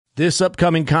This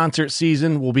upcoming concert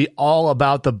season will be all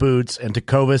about the boots, and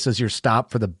Tecovas is your stop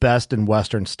for the best in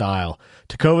Western style.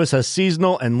 Tecovas has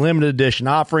seasonal and limited edition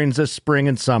offerings this spring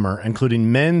and summer,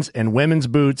 including men's and women's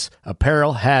boots,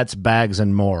 apparel, hats, bags,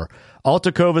 and more. All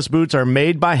Tecovas boots are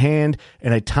made by hand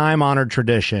in a time-honored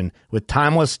tradition with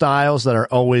timeless styles that are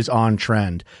always on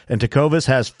trend. And Tecovas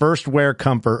has first wear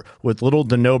comfort with little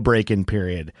to no break-in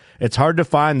period. It's hard to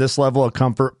find this level of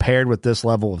comfort paired with this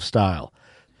level of style.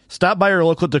 Stop by your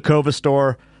local Tecovas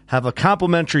store, have a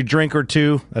complimentary drink or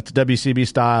two, that's WCB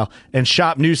style, and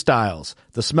shop new styles.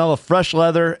 The smell of fresh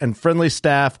leather and friendly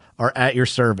staff are at your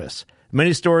service.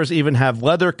 Many stores even have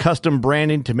leather custom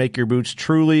branding to make your boots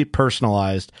truly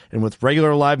personalized. And with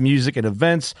regular live music and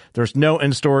events, there's no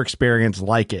in-store experience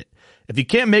like it. If you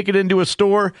can't make it into a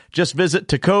store, just visit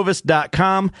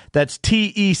tecovas.com. That's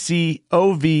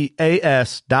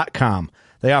TECOVAS.com.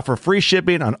 They offer free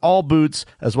shipping on all boots,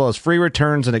 as well as free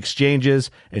returns and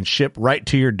exchanges, and ship right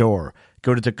to your door.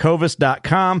 Go to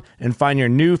tecovas.com and find your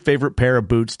new favorite pair of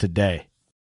boots today.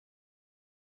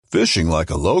 Fishing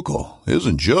like a local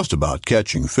isn't just about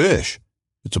catching fish.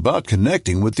 It's about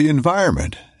connecting with the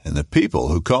environment and the people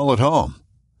who call it home.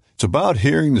 It's about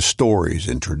hearing the stories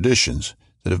and traditions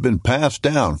that have been passed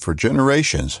down for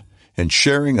generations and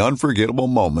sharing unforgettable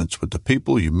moments with the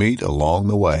people you meet along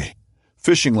the way.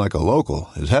 Fishing like a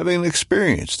local is having an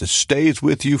experience that stays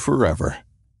with you forever.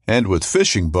 And with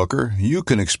Fishing Booker, you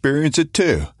can experience it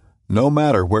too, no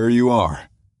matter where you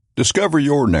are. Discover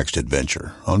your next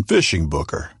adventure on Fishing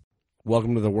Booker.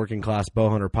 Welcome to the Working Class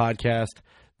Bowhunter Podcast.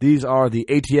 These are the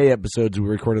ATA episodes we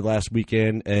recorded last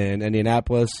weekend in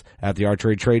Indianapolis at the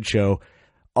Archery Trade Show.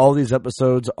 All these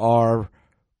episodes are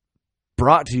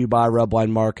brought to you by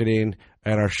Rubline Marketing,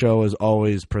 and our show is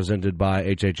always presented by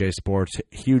HHA Sports.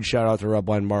 Huge shout out to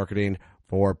Rubline Marketing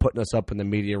for putting us up in the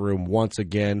media room once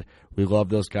again. We love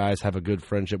those guys, have a good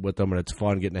friendship with them, and it's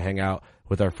fun getting to hang out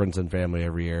with our friends and family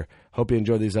every year. Hope you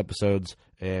enjoy these episodes,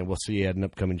 and we'll see you at an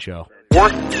upcoming show.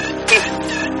 Class.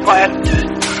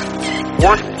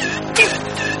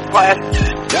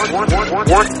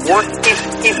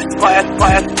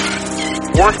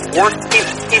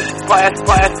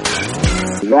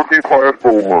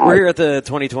 We're here at the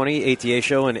 2020 ATA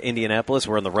show in Indianapolis.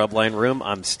 We're in the Rubline room.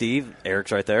 I'm Steve.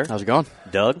 Eric's right there. How's it going?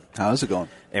 Doug. How's it going?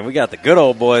 And we got the good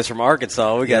old boys from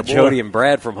Arkansas. We got Jody and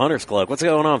Brad from Hunters Club. What's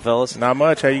going on, fellas? Not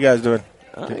much. How you guys doing?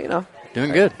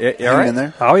 Doing good. You all right? In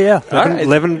there? Oh, yeah.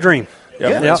 Living the dream.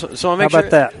 Yep. Yeah. So How about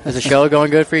that? Is the show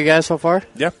going good for you guys so far?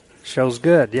 Yeah. Show's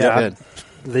good. Yeah. Good.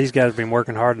 These guys have been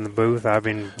working hard in the booth. I've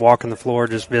been walking the floor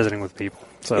just visiting with people.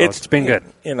 So it's been good.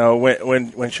 You know,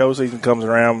 when show season comes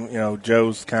around, you know,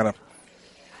 Joe's kind of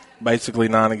basically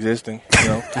non-existent. You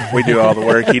know, we do all the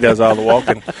work. He does all the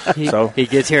walking. He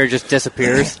gets here and just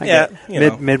disappears. Yeah.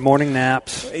 Mid-morning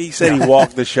naps. He said he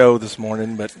walked the show this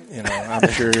morning, but, you know, I'm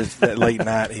sure it's that late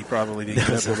night he probably didn't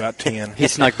get up till about 10. He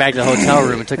snuck back to the hotel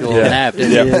room and took a little nap,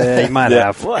 didn't he? Yeah, he might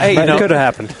have. Well, hey, it could have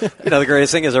happened. The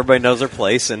greatest thing is everybody knows their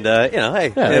place, and,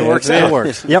 it works out. It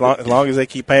works. Yep. As long as they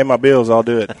keep paying my bills, I'll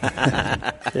do it.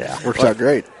 Yeah. Works out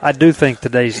great. I do think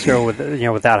today's show,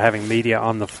 without having media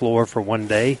on the floor for one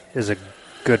day, is a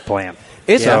good plan.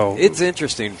 It's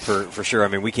interesting for sure. I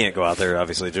mean, we can't go out there,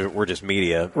 obviously. We're just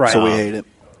media. Right. So we hate it.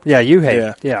 Yeah, you hate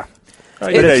it. Yeah.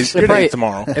 Your day's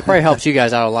tomorrow. It probably helps you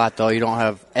guys out a lot, though. You don't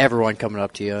have everyone coming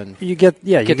up to you and you get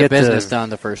the business done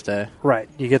the first day. Right.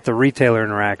 You get the retailer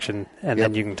interaction, and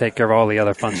then you can take care of all the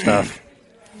other fun stuff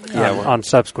on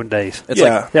subsequent days.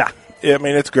 Yeah, I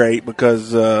mean, it's great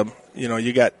because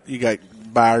you got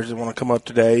buyers that want to come up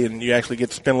today, and you actually get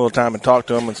to spend a little time and talk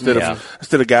to them instead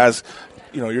of guys.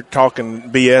 You know, you're talking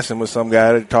BSing with some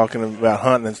guy, talking about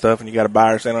hunting and stuff, and you got a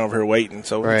buyer standing over here waiting.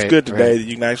 So it's good today that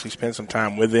you can actually spend some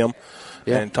time with them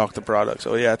and talk the product.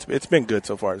 So yeah, it's been good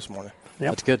so far this morning.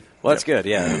 Yep. That's good. Well, that's good.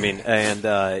 Yeah, I mean,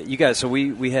 and you guys. So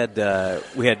we had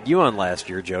you on last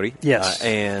year, Jody. Yes,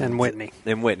 and Whitney.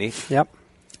 Yep.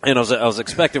 And I was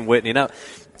expecting Whitney. Now,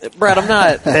 Brad, I'm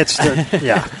not. It's huge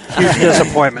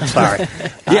disappointment. Sorry.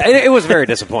 Yeah, it was very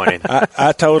disappointing.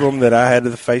 I told him that I had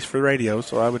the face for radio,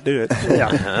 so I would do it.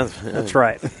 Yeah, that's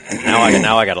right.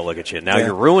 Now I got to look at you. Now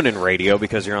you're ruining radio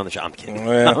because you're on the show. I'm kidding.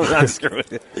 Well. I'm not screwing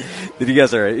with you. You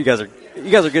guys are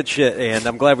good shit, and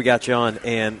I'm glad we got you on.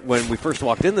 And when we first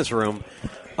walked in this room,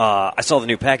 I saw the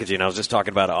new packaging. I was just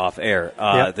talking about it off air.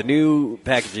 The new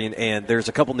packaging, and there's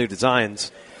a couple new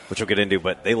designs, which we'll get into,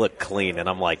 but they look clean, and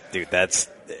I'm like, dude,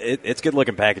 it's good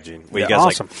looking packaging. You guys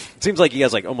awesome. It seems like you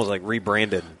guys almost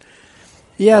rebranded.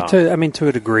 Yeah, to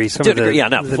a degree.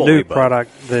 The fully, new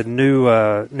product, the new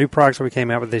products that we came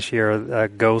out with this year,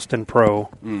 Ghost and Pro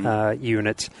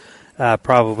units.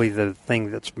 Probably the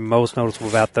thing that's most noticeable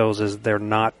about those is they're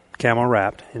not camo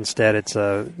wrapped. Instead, it's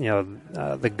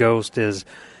the Ghost is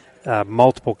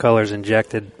multiple colors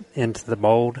injected into the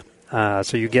mold,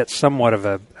 so you get somewhat of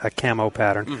a camo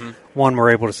pattern. Mm-hmm. One,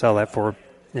 we're able to sell that for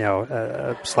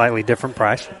a slightly different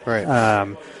price,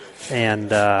 right? And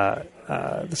the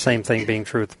same thing being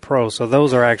true with the Pro. So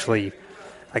those are actually,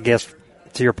 I guess,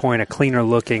 to your point, a cleaner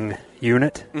looking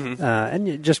unit,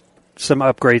 and just some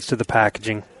upgrades to the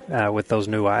packaging with those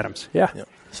new items. Yeah. Yep.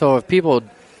 So if people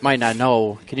might not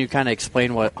know, can you kind of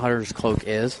explain what Hunter's Cloak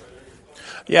is?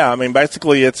 Yeah, I mean,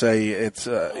 basically it's a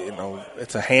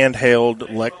handheld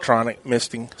electronic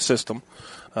misting system,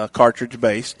 cartridge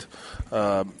based,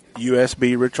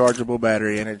 USB rechargeable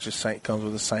battery, and it just comes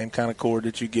with the same kind of cord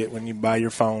that you get when you buy your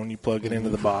phone. You plug it into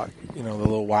the box, the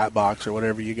little white box or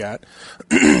whatever you got.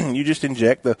 You just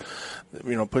inject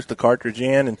push the cartridge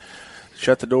in and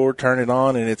shut the door, turn it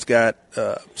on, and it's got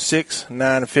 6,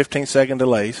 9, and 15-second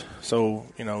delays. So,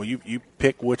 you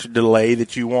pick which delay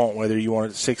that you want, whether you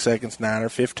want it 6 seconds, 9, or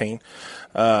 15.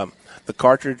 The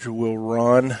cartridge will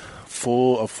run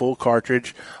a full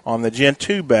cartridge on the Gen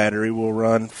 2 battery will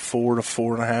run 4 to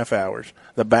 4.5 hours.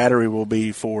 The battery will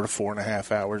be 4 to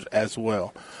 4.5 hours as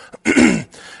well.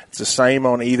 It's the same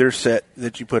on either set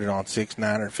that you put it on, 6,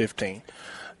 9, or 15.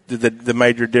 The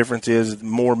major difference is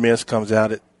more mist comes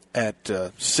out at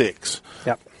 6.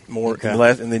 Yep.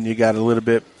 Less, and then you got a little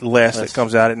bit less that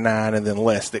comes out at 9, and then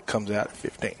less that comes out at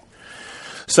 15.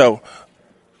 So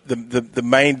the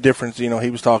main difference, he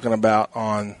was talking about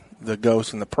on the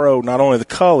Ghost and the Pro, not only the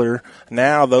color,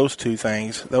 now those two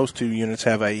units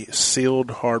have a sealed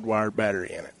hardwired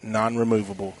battery in it,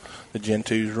 non-removable. The Gen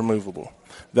 2 is removable.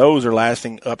 Those are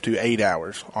lasting up to 8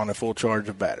 hours on a full charge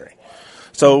of battery.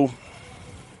 So,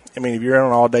 I mean, if you're on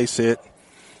an all-day sit,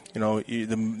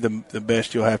 the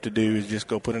best you'll have to do is just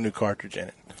go put a new cartridge in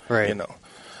it. Right.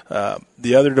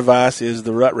 The other device is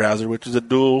the Rut Rouser, which is a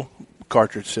dual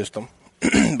cartridge system.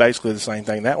 Basically the same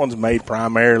thing. That one's made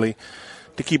primarily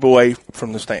to keep away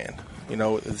from the stand.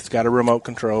 It's got a remote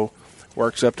control,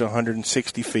 works up to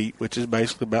 160 feet, which is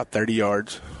basically about 30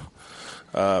 yards.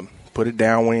 Put it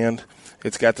downwind.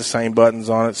 It's got the same buttons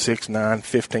on it, 6, 9,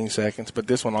 15 seconds, but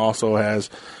this one also has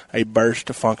a burst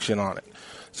function on it.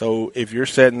 So if you're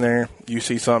sitting there, you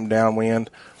see something downwind,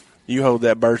 you hold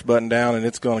that burst button down, and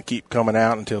it's going to keep coming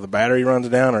out until the battery runs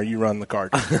down or you run the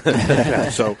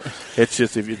cartridge. So it's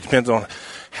just, it depends on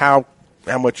how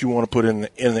much you want to put in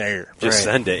the air. Just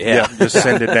send it, yeah. Just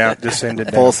send it down. Just send it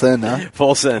down. Full send, huh?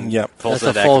 Full send. Yep. That's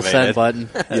a full send button.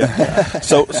 Yeah.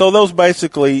 So those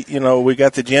basically, we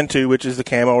got the Gen 2, which is the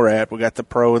camo wrap. We got the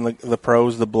Pro, and the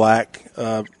Pro's the black,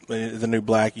 the new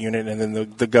black unit, and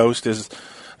then the Ghost is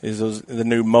the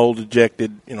new mold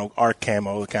ejected, our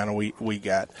camo, the kind of we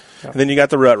got. Yep. And then you got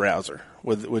the Rut Rouser,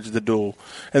 which is the dual.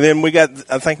 And then we got,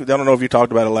 I don't know if you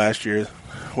talked about it last year,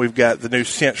 we've got the new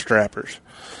scent strappers.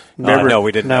 No,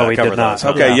 we didn't. No, we cover did not.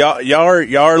 those. Okay, y'all are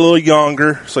a little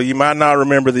younger, so you might not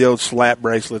remember the old slap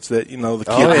bracelets that the kids.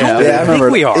 Oh, yeah. I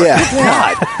think we are. Yeah.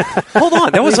 God. Hold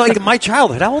on, that was like my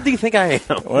childhood. How old do you think I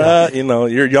am? Well,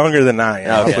 you're younger than I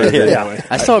am. Okay. I'll put it that way.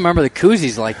 I still remember the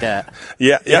koozies like that.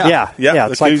 Yeah.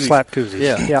 It's like slap koozies.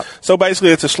 Yeah. Yep. So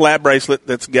basically, it's a slap bracelet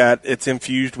it's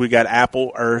infused. We got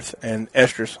apple, earth, and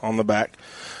estrus on the back.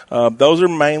 Those are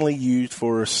mainly used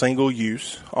for single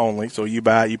use only. So you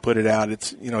buy it, you put it out.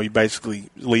 It's you basically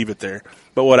leave it there.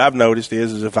 But what I've noticed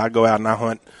is if I go out and I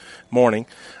hunt morning,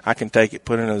 I can take it,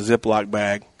 put it in a Ziploc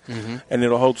bag, and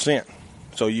it'll hold scent.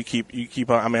 So you keep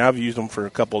on. I mean, I've used them for a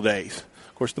couple of days.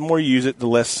 Of course, the more you use it, the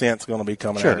less scent's going to be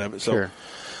coming out of it.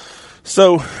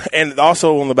 So, and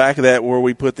also on the back of that where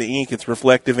we put the ink, it's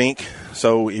reflective ink.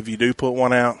 So if you do put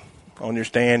one out on your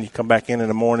stand, you come back in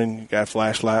the morning, you got a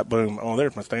flashlight, boom, oh,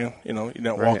 there's my stand. You're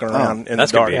not walking around in the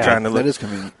dark trying to look. That is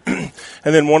convenient.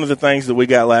 And then one of the things that we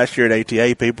got last year at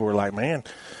ATA, people were like, man,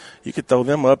 you could throw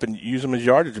them up and use them as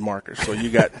yardage markers. So you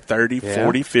got 30,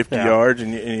 40, 50 yards,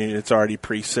 and it's already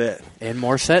preset. And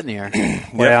more set in the air.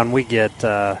 Well, and we get,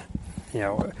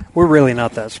 we're really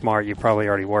not that smart. You probably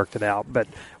already worked it out, but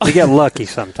we get lucky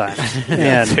sometimes.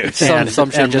 And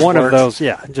some shit just one works. of those,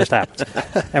 it just happens.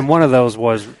 And one of those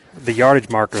was the yardage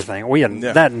marker thing. We had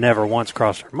that never once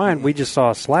crossed our mind. We just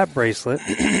saw a slap bracelet,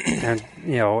 and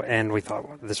and we thought,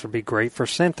 well, this would be great for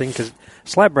scenting because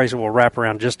slap bracelet will wrap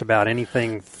around just about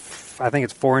anything. I think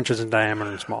it's 4 inches in diameter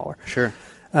and smaller. Sure.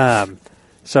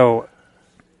 So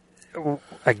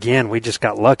again, we just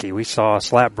got lucky. We saw a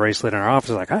slap bracelet in our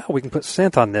office, like, we can put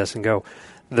scent on this and go.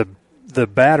 The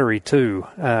battery too.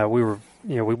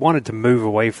 We wanted to move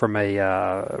away from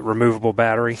a removable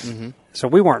battery, so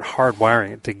we weren't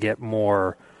hardwiring it to get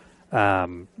more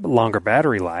longer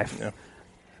battery life. Yeah.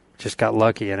 just got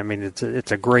lucky. And I mean,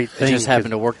 it's a great thing. It just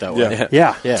happened to work that way.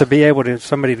 Yeah. Yeah. To be able to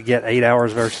somebody to get 8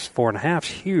 hours versus 4.5 is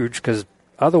huge because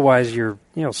otherwise you're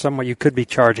somewhat you could be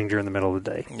charging during the middle of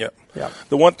the day. Yep. Yeah.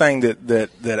 The one thing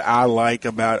that I like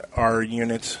about our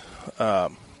units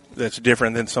that's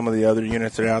different than some of the other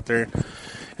units that are out there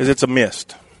is it's a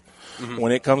mist. Mm-hmm.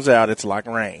 When it comes out, it's like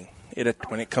rain.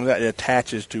 When it comes out, it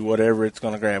attaches to whatever it's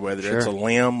going to grab, whether it's a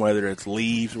limb, whether it's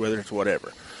leaves, whether it's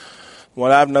whatever.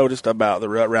 What I've noticed about the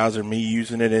Rut Rouser, me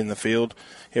using it in the field,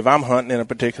 if I'm hunting in a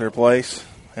particular place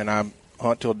and I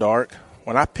hunt till dark,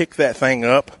 when I pick that thing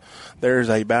up, there's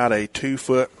about a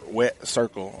 2-foot wet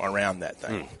circle around that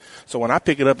thing. So when I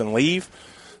pick it up and leave,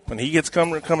 when he gets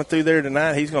coming through there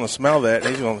tonight, he's going to smell that.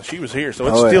 And she was here. So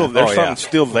it's there's something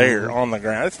still there on the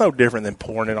ground. It's no different than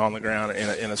pouring it on the ground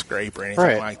in a scrape or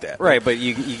anything like that. Right, but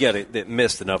you get it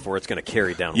mist enough where it's going to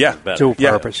carry down. Dual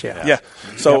purpose. Yeah.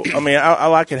 So I mean, I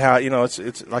like it how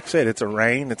it's like I said, it's a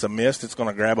rain, it's a mist. It's going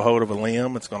to grab a hold of a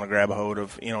limb. It's going to grab a hold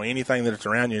of anything that's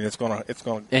around you, and it's going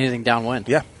to anything downwind.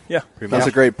 Yeah. That's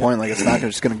a great point. Like it's not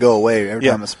just going to go away every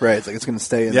time it sprays. Like it's going to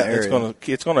stay in the area.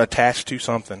 It's going to attach to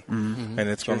something, and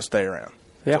it's going to stay around.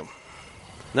 Yeah. So.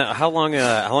 Now, how long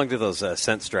do those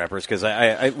scent strappers? Because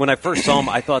I when I first saw them,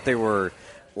 I thought they were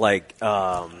like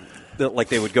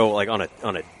they would go like on a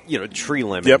tree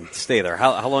limb and stay there.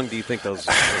 How long do you think those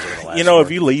are going to last?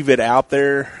 If you leave it out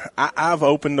there, I've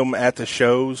opened them at the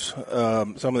shows,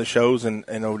 some of the shows, and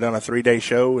I've done a 3-day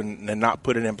show and not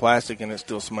put it in plastic, and it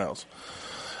still smells.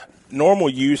 Normal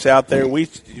use out there, we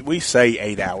say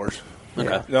 8 hours.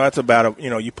 Okay. No, that's about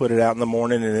you put it out in the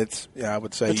morning, and it's I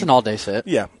would say it's an all day sit.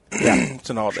 Yeah, it's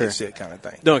an all day sit kind of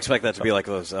thing. Don't expect that to be like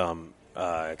those.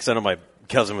 Because I know my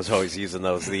cousin was always using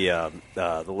those the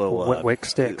little wick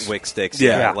sticks. Wick sticks.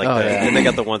 Yeah. And they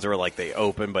got the ones that were like they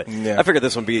open, but I figured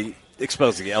this one would be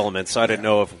exposed to the elements, so I didn't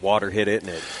know if water hit it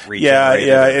and it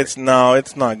regenerated. It's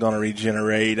not going to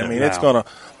regenerate. I mean, it's going to.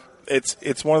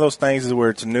 It's one of those things where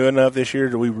it's new enough this year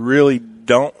that we really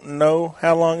don't know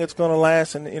how long it's going to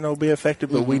last and be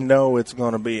effective, but we know it's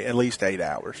going to be at least 8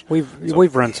 hours.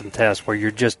 We've run some tests where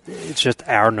it's just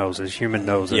our noses, human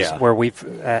noses, where we've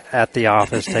at the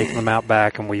office taken them out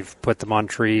back and we've put them on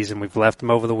trees and we've left them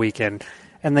over the weekend.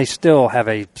 And they still have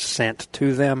a scent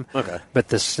to them, but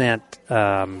the scent,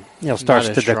 starts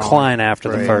to decline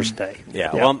after the first day.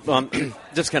 Yeah. Well, I'm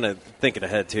just kind of thinking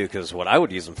ahead too, because what I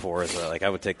would use them for is I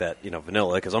would take that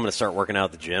vanilla because I'm going to start working out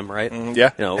at the gym, right?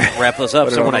 Wrap those up.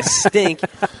 So when I stink,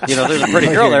 there's a pretty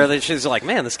girl there that she's like,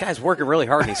 man, this guy's working really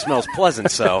hard and he smells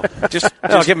pleasant. So just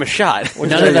I'll give him a shot.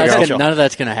 None of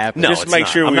that's going to happen. No, just make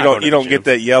sure you don't get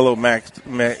that yellow max.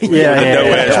 Estrus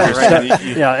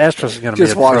is going to be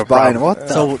just walks by and what?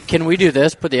 So can we do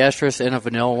this? Put the estrus in a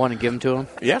vanilla one and give them to them?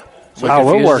 Yeah.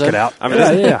 We'll work it out. I mean,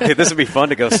 hey, this would be fun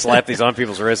to go slap these on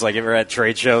people's wrists, like if you're at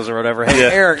trade shows or whatever. Hey,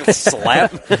 Eric,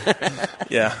 slap.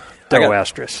 Yeah. Doe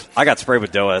estrus. I got sprayed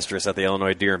with doe estrus at the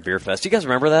Illinois Deer and Beer Fest. You guys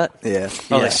remember that? Yeah.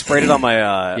 They sprayed it on my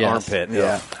armpit.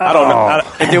 Yeah. I don't know.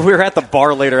 And dude, we were at the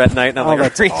bar later at night, and I'm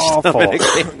like, that's awful. It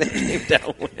came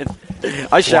downwind.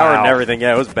 I showered and everything.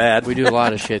 Yeah, it was bad. We do a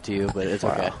lot of shit to you, but it's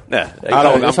okay. Yeah,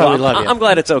 That's why we love you. I'm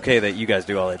glad it's okay that you guys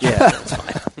do all that shit. It's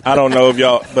fine. I don't know if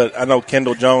y'all, but I know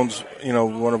Kendall Jones,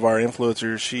 one of our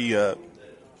influencers, she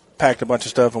packed a bunch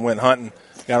of stuff and went hunting.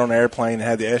 Got on the airplane and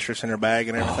had the estrus in her bag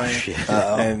and everything. Oh, shit.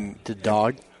 And the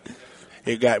dog?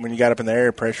 When you got up in the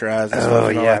air, pressurized. And stuff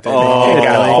and all yeah. Like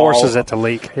that. It forces it to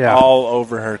leak. Yeah. All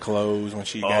over her clothes when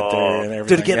she got there and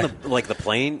everything. Did it get in the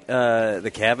plane,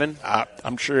 the cabin?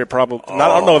 I'm sure it probably. I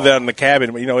don't know if that in the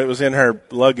cabin, but it was in her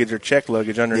luggage or check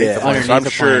luggage underneath the plane.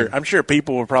 So I'm sure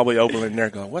people were probably opening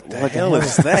there going, "What the hell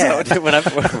is that?" I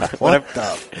remember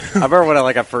when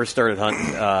I first started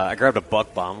hunting, I grabbed a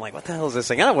buck bomb. I'm like, what the hell is this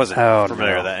thing? And I wasn't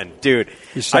familiar with that. And dude,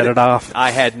 you set it off.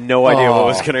 I had no idea what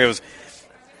was going to. It was.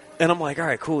 And I'm like, all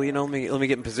right, cool. Let me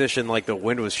get in position. Like the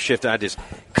wind was shifting. I just,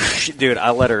 dude, I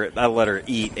let her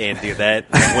eat, and dude, that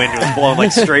wind was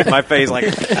blowing straight in my face.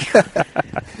 Like,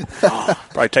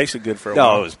 probably tasted good for a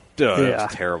while. No, it was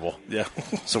terrible. Yeah,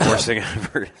 it's the worst thing I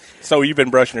ever. So you've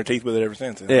been brushing your teeth with it ever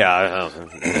since? Yeah,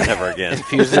 never again.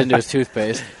 Infused it into his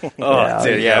toothpaste. Dude,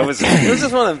 it was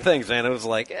just one of them things, man. It was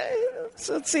like.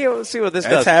 So let's see what this does.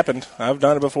 That's happened. I've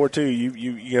done it before too.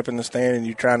 You get up in the stand and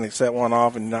you're trying to set one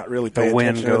off and not really pay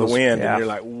attention to the wind, and you're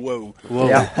like, whoa.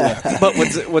 Yeah. But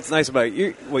what's nice about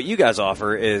what you guys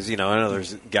offer is, I know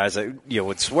there's guys that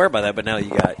would swear by that, but now you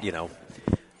got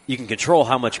you can control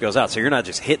how much goes out, so you're not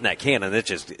just hitting that cannon.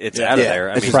 It's out of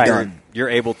there. I mean, you're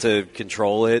able to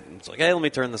control it. It's like, hey, let me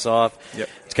turn this off. Yep.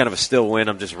 It's kind of a still wind.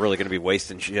 I'm just really going to be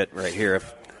wasting shit right here.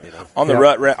 On the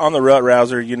rut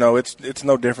rouser, it's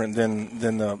no different than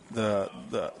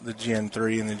the Gen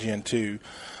 3 and the Gen 2.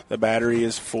 The battery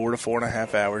is 4 to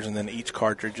 4.5 hours, and then each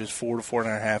cartridge is 4 to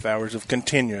 4.5 hours of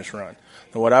continuous run.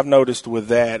 And what I've noticed with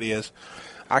that is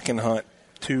I can hunt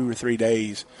 2 or 3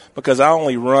 days because I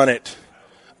only run it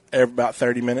every about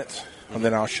 30 minutes, and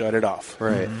then I'll shut it off.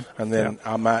 Right. And then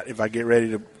I might, if I get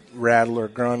ready to rattle or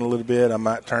grunt a little bit, I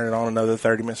might turn it on another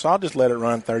 30 minutes. So I'll just let it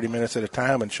run 30 minutes at a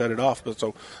time and shut it off. But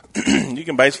so you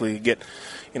can basically get,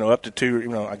 up to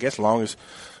 2, I guess as long as,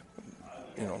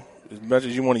 as much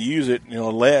as you want to use it,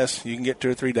 less, you can get 2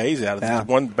 or 3 days out of it.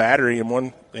 One battery and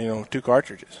one, 2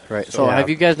 cartridges. Right. So have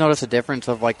you guys noticed a difference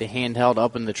of like the handheld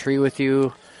up in the tree with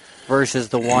you versus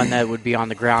the one that would be on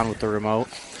the ground with the remote?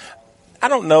 I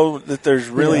don't know that there's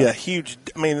really a huge.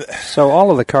 So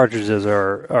all of the cartridges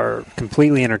are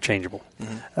completely interchangeable.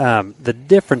 Mm-hmm. The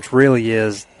difference really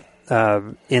is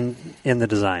in the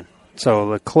design.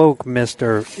 So the cloak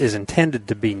mister is intended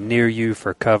to be near you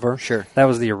for cover. Sure, that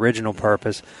was the original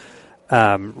purpose.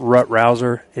 Rut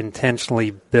Rouser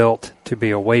intentionally built to be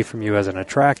away from you as an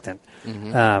attractant.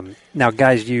 Mm-hmm. Now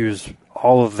guys use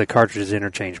all of the cartridges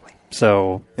interchangeably.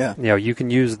 So you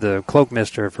can use the cloak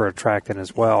mister for attractant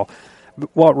as well.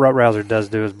 What Rut Rouser does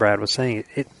do, as Brad was saying,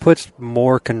 it puts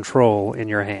more control in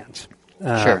your hands.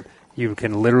 Sure. You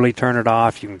can literally turn it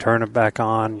off. You can turn it back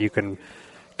on. You can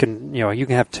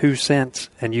have 2 scents,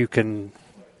 and you can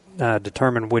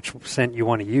determine which scent you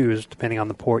want to use depending on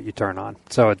the port you turn on.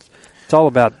 So it's all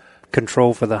about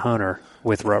control for the hunter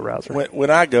with Rut Rouser. When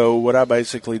I go, what I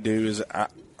basically do is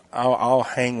I'll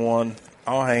hang one.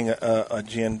 I'll hang a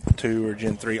Gen 2 or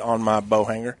Gen 3 on my bow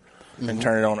hanger and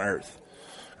turn it on earth.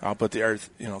 I'll put the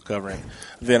earth, covering.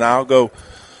 Then I'll go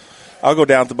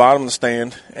down at the bottom of the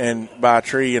stand and by a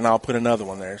tree, and I'll put another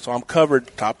one there. So I'm covered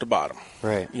top to bottom.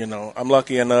 Right. I'm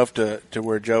lucky enough to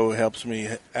where Joe helps me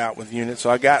out with units.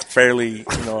 So I got fairly,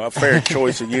 a fair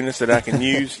choice of units that I can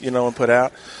use, and put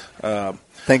out.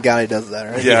 Thank God he does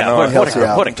that, right? Yeah, no,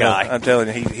 what a guy! I'm telling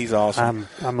you, he's awesome.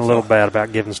 I'm a little bad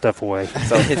about giving stuff away.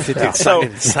 So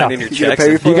sign in your checks.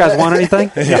 Do you guys want anything?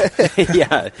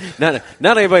 Yeah, not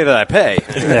anybody that I pay.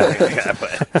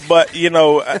 But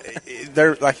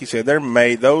they're like you said, they're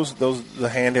made. The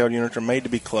handheld units are made to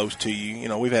be close to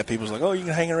you. We've had people like, oh, you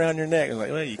can hang around your neck. It's like,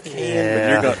 well, you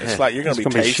can, but it's like you're going to be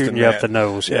tasting shooting you up the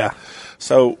nose. Yeah.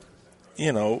 So.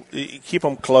 You keep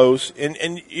them close,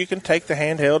 and you can take the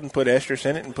handheld and put estrus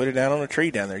in it and put it down on a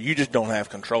tree down there. You just don't have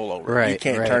control over it. Right, you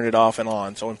can't turn it off and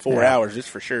on. So in 4 hours, it's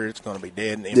for sure it's going to be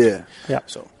dead and empty. Yeah.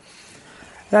 So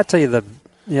I'll tell you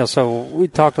so we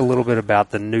talked a little bit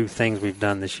about the new things we've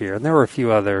done this year, and there were a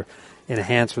few other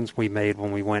enhancements we made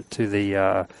when we went to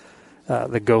the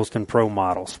Ghost and Pro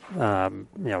models.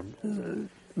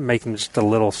 Making just a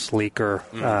little sleeker,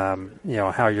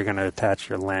 how you're going to attach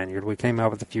your lanyard. We came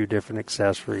out with a few different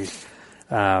accessories,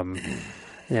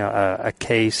 a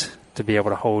case to be able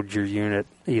to hold your unit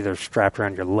either strapped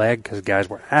around your leg, because guys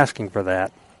were asking for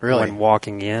that when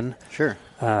walking in. Sure.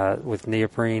 With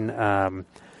neoprene,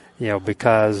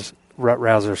 because Rut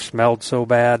Rouser smelled so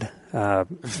bad,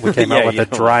 we came out with a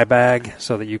dry bag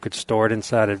so that you could store it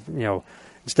inside of,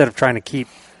 instead of trying to keep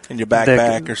in your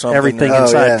backpack or something. Everything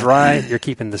inside dry, you're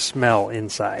keeping the smell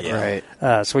inside. Yeah.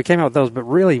 Right. So we came out with those, but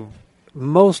really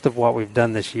most of what we've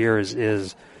done this year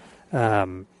is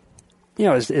to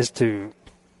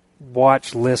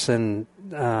watch, listen,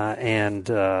 and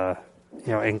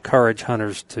encourage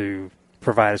hunters to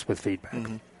provide us with feedback.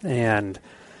 Mm-hmm. And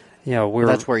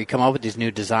that's where you come up with these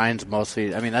new designs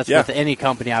mostly. I mean, that's with any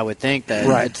company, I would think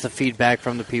that it's the feedback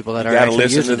from the people that are actually using it. You got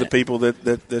to listen to the people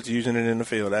that's using it in the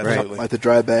field. Absolutely. Right. Like the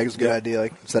dry bag is a good idea.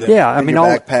 Like instead of I mean, your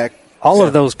backpack. All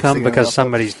of those come because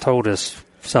somebody's told us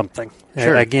something.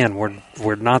 Sure. Again,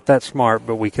 we're not that smart,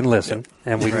 but we can listen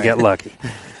and we can get lucky.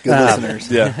 Good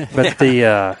listeners. Yeah. But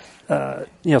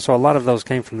so a lot of those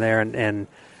came from there, and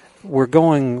we're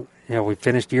going. We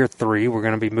finished year 3. We're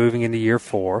going to be moving into year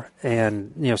 4.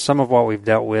 And, some of what we've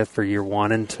dealt with for year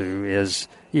 1 and 2 is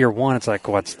year 1, it's like,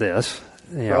 what's this?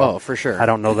 For sure. I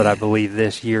don't know that I believe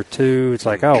this. Year 2, it's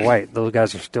like, oh, wait, those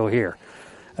guys are still here.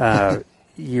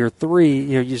 Year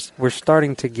 3, we're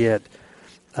starting to get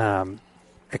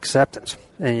acceptance.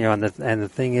 And, the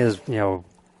thing is,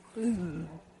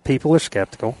 people are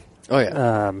skeptical. Oh,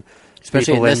 yeah.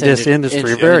 Especially people in this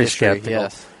industry are very skeptical.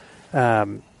 Yes.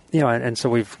 And so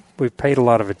we've paid a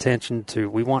lot of attention to.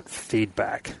 We want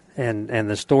feedback, and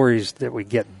the stories that we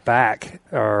get back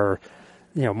are,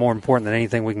 more important than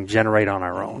anything we can generate on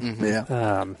our own. Mm-hmm.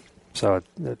 Yeah. So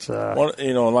it's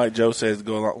like Joe says,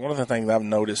 go along. One of the things I've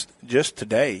noticed just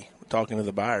today, talking to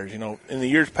the buyers, in the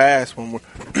years past when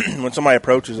when somebody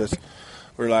approaches us,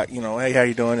 we're like, hey, how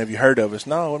you doing? Have you heard of us?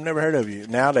 No, I've never heard of you.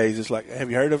 Nowadays, it's like,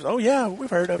 have you heard of us? Oh, yeah, we've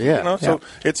heard of you. So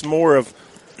it's more of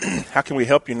how can we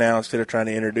help you now instead of trying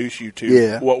to introduce you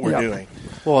to what we're doing.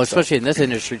 Well, especially in this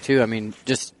industry, too. I mean,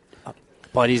 just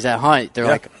buddies that hunt, they're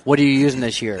like, what are you using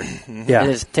this year? Yeah.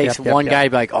 And it takes one guy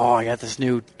to be like, oh, I got this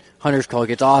new hunter's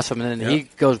cloak. It's awesome. And then he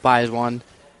goes buys one,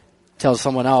 tells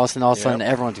someone else, and all of a sudden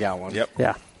everyone's got one.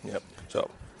 Yep.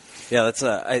 So, that's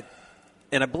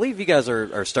and I believe you guys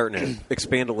are starting to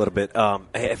expand a little bit.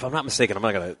 If I'm not mistaken, I'm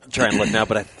not going to try and look now,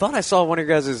 but I thought I saw one of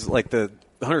your guys' like the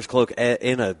hunter's cloak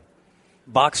in a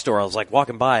box store. I was like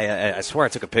walking by. I swear I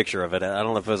took a picture of it. I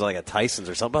don't know if it was like a Tyson's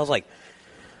or something. But I was like,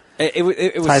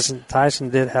 it was Tyson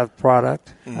did have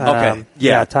product. Okay.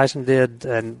 Tyson did,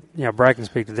 and Brad can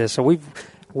speak to this. So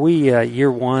we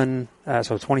year one, so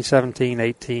 2017,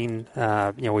 18.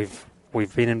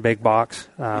 We've been in big box,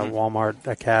 Walmart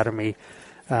Academy.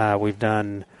 We've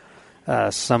done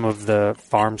some of the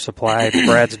farm supply.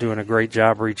 Brad's doing a great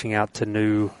job reaching out to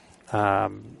new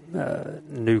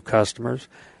customers.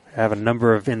 We have a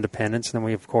number of independents, and then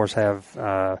we of course have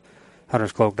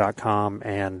hunterscloak.com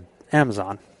and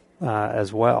Amazon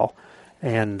as well.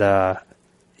 And so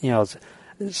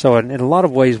in a lot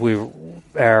of ways,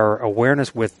 our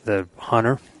awareness with the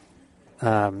hunter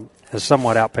has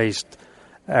somewhat outpaced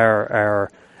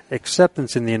our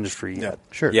acceptance in the industry yet.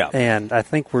 Sure. Yeah. And I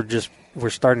think we're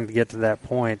starting to get to that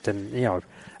point. And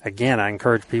again, I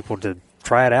encourage people to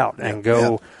try it out and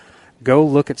go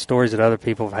look at stories that other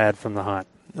people have had from the hunt.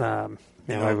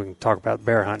 Maybe we can talk about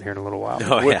bear hunt here in a little while.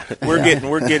 We're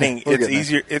getting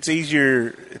it's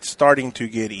easier. It's starting to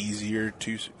get easier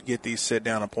to get these sit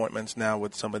down appointments now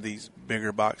with some of these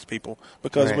bigger box people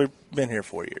because we've been here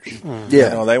 4 years.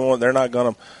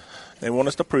 They want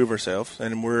us to prove ourselves,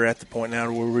 and we're at the point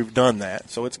now where we've done that.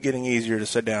 So it's getting easier to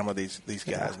sit down with these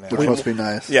guys now. Which must be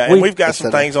nice. Yeah, and we've got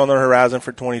some things on the horizon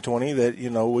for 2020 that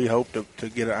we hope to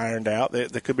get it ironed out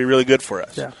that could be really good for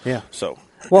us. Yeah. So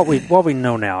what we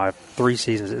know now after 3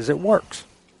 seasons is it works.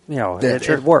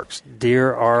 It works.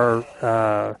 Deer,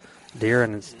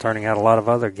 and it's turning out a lot of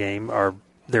other game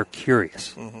they're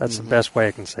curious. Mm-hmm. That's the best way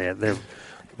I can say it.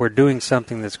 We're doing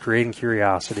something that's creating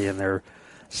curiosity, and they're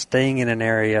staying in an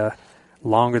area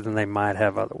longer than they might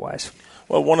have otherwise.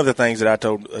 Well, one of the things that I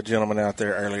told a gentleman out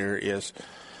there earlier is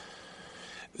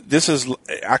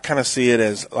I kind of see it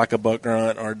as like a buck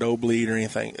grunt or a doe bleed or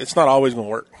anything. It's not always going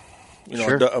to work.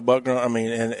 Sure. A buck grunt,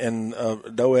 and a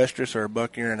doe estrus or a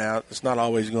buck ear and out, it's not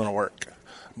always going to work.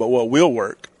 But what will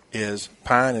work is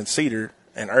pine and cedar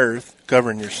and earth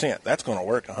covering your scent. That's going to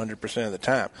work 100% of the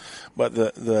time. But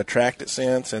the attracted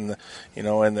scents and the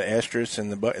estrus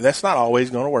and the buck, that's not always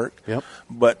going to work. Yep.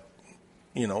 But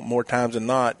more times than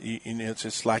not, it's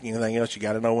just like anything else. You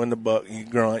got to know when you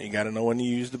grunt. You got to know when you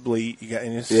use the bleat.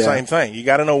 And it's the same thing. You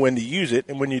got to know when to use it,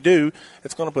 and when you do,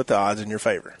 it's going to put the odds in your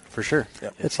favor. For sure.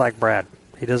 Yep. It's like Brad.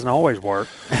 He doesn't always work.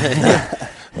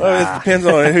 Well, it depends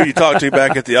on who you talk to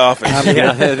back at the office.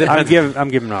 I'm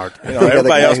giving an art.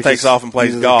 Everybody else takes off and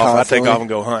plays golf. I take off and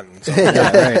go hunting. So.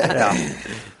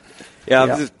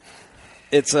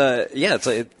 It's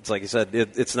like you said,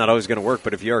 it's not always going to work.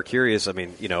 But if you are curious,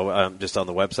 just on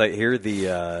the website here,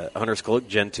 the Hunter's Cloak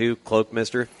Gen 2 Cloak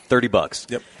Mister,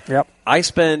 $30. Yep. I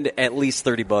spend at least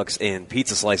 $30 in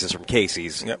pizza slices from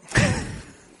Casey's. Yep.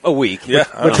 A week. Yeah.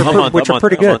 Which are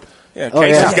pretty good. Yeah,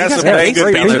 Casey's got some dang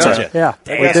good pizza. Don't you? Yeah,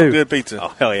 they got some good pizza. Oh,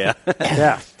 hell yeah.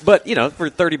 Yeah. But, for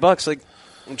 $30,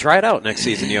 try it out next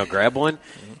season. Grab one.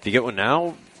 If you get one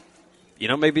now,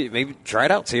 maybe try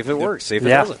it out, see if it works, see if it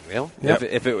doesn't.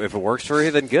 If it works for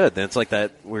you, then good. Then it's like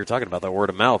that we were talking about, that word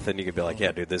of mouth, and you could be like,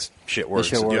 yeah, dude, this shit works.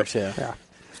 This shit works, yeah.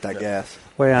 It's that gas.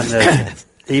 Well,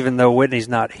 even though Whitney's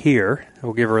not here,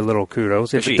 we'll give her a little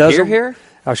kudos. Is she here?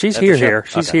 Oh, she's here.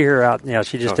 She's here out. Yeah,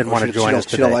 she just didn't want to join us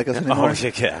today. She don't like us anymore? I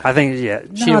think,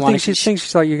 she thinks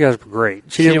she thought you guys were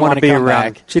great. She didn't want to be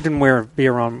around. Back. She didn't want to be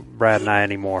around Brad and I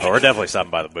anymore. Oh, we're definitely stopping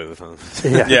by the booth. Huh?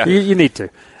 Yeah. You need to.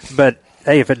 But,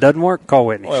 hey, if it doesn't work, call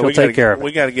Whitney. She'll take care of it.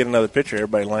 We got to get another picture of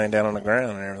everybody laying down on the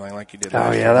ground and everything like you did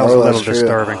last yeah, that was a little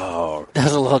disturbing. Oh, that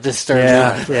was a little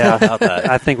disturbing. Yeah.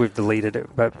 I think we've deleted it.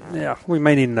 But, yeah, we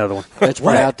may need another one. It's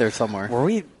probably out there somewhere. Were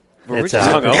we just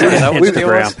out. Hungover? Is that what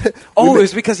Instagram. Oh, it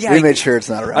was because we made sure it's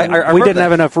not around. We didn't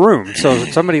have enough room, so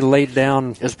somebody laid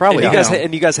down. It's probably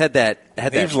and you guys had that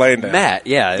had He that was laying down. mat.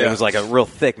 Yeah, Yeah. it was like a real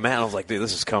thick mat. I was like, dude,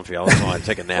 this is comfy. I just want to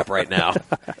take a nap right now.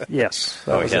 Yes.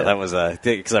 That was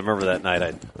because I remember that night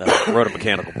I rode a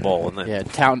mechanical bull. And then, Yeah,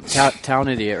 town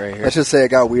idiot right here. Let's just say it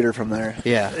got weirder from there.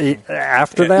 Yeah.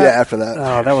 After that? Yeah, after that.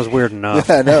 Oh, that was weird enough.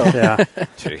 Yeah, I know. Yeah.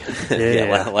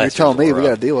 yeah, You're telling me we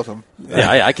got to deal with them.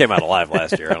 Yeah, I came out alive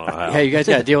last year. I don't know how. Hey, you guys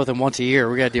got to deal with them once a year.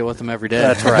 We got to deal with them every day.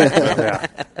 That's right.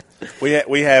 Yeah.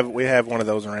 We have one of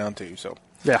those around too. So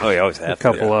Yeah. Oh, you always have a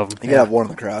couple of them. You got to have one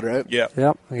in the crowd, right? yeah.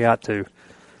 Yep, we got to.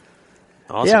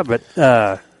 Awesome. Yeah, but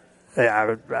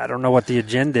I don't know what the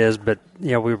agenda is, but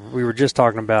we were just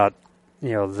talking about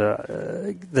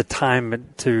the time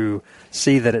to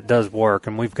see that it does work,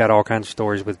 and we've got all kinds of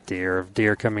stories with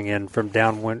deer coming in from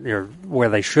downwind or where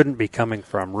they shouldn't be coming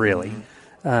from, really,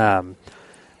 and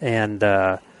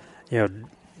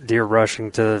deer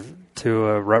rushing to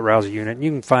a rut rouser unit. And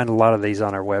you can find a lot of these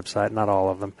on our website, not all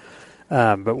of them.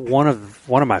 But one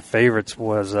of my favorites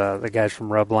was the guys from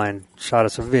Rubline shot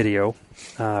us a video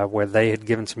where they had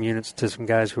given some units to some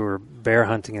guys who were bear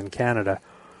hunting in Canada,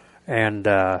 and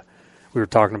we were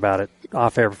talking about it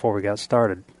off air before we got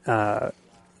started.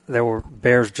 There were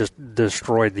bears just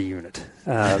destroyed the unit.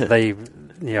 They,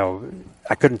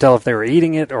 I couldn't tell if they were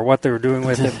eating it or what they were doing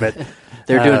with it, but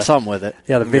They're doing something with it.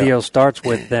 Yeah, the video starts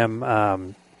with them,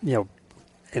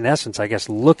 in essence, I guess,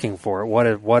 looking for it.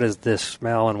 What is this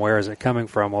smell and where is it coming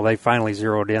from? Well, they finally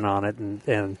zeroed in on it,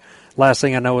 and last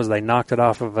thing I know is they knocked it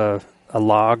off of a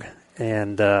log,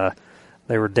 and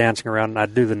they were dancing around, and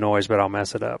I'd do the noise, but I'll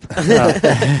mess it up.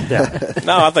 Yeah.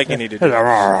 No, I think you need to do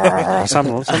it.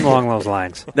 Something along those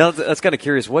lines. Now, that's kind of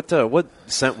curious. What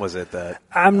scent was it that?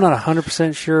 I'm not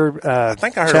 100% sure. I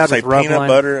think I heard Chad it say with Rubline. peanut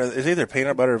butter. It's either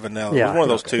peanut butter or vanilla. Yeah. It was one of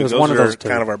those two. It was Those one of are those two.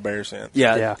 kind of our bear scents.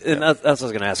 Yeah, and that's what I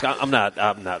was going to ask. I'm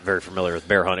not very familiar with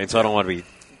bear hunting, so I don't want to be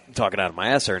talking out of my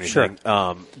ass or anything.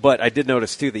 Sure. But I did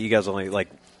notice too that you guys only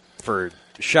for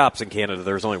shops in Canada.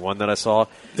 There was only one that I saw.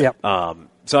 Yep.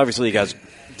 So obviously you guys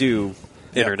do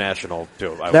international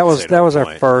too. That was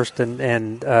our first,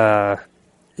 and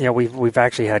we've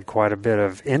actually had quite a bit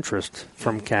of interest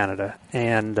from Canada,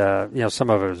 and some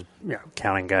of it was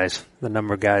counting guys. The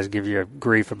number of guys give you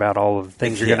grief about all of the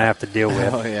things you're going to have to deal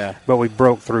with. Oh, yeah. But we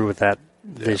broke through with that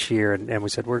this year, and we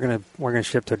said we're gonna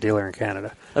ship to a dealer in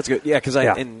Canada. That's good. Yeah, because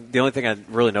and the only thing I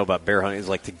really know about bear hunting is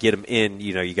to get them in.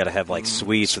 You got to have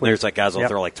sweets, and there's guys will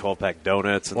throw 12-pack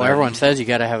donuts. And well, everyone says you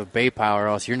got to have a bay power, or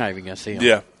else you're not even going to see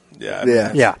them. Yeah.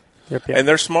 Yeah. Yep. And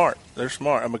they're smart. They're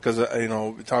smart because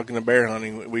talking to bear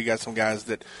hunting, we got some guys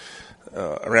that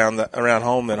around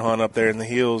home that hunt up there in the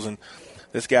hills, and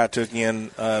this guy took in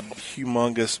a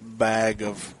humongous bag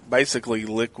of basically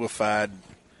liquefied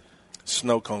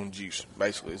snow cone juice.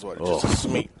 Basically, is what it's just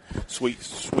sweet.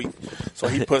 So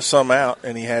he put some out,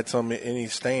 and he had some in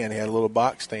his stand. He had a little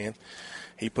box stand.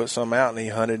 He put some out, and he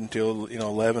hunted until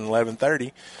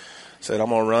 11:30. Said, I'm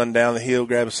going to run down the hill,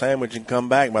 grab a sandwich, and come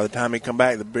back. By the time he come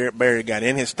back, the bear got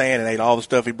in his stand and ate all the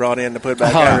stuff he brought in to put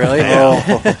back out. Really?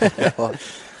 Yeah.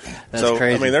 That's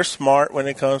crazy. I mean, they're smart when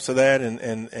it comes to that, and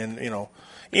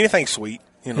anything sweet.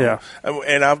 Yeah.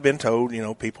 And I've been told,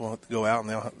 people go out and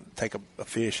they'll take a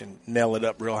fish and nail it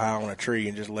up real high on a tree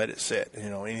and just let it sit.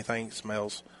 Anything that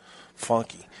smells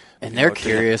funky. And they're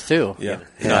curious too.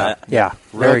 Yeah.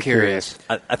 Very curious.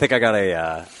 I think I got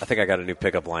a new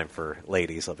pickup line for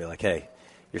ladies. I'll be like, hey,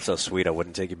 you're so sweet. I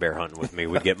wouldn't take you bear hunting with me.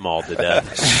 We'd get mauled to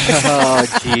death. Oh,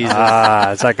 Jesus.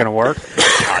 Is that going to work?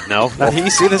 God, no. You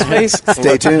see this face?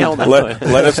 Stay tuned.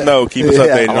 Let us know. Keep us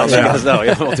updated I'll on let you that. guys know.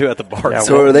 Yeah, we'll do it at the bar.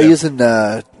 So are they using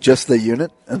just the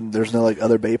unit, and there's no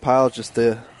other bay pile, just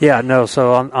the? Yeah, no.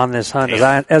 So on this hunt,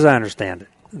 as I understand it,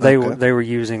 they were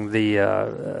using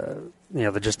the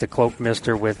just the cloak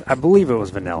mister with, I believe it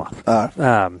was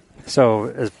vanilla. So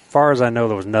as far as I know,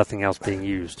 there was nothing else being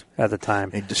used at the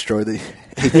time. They destroyed the.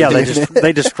 Yeah,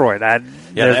 they destroyed. The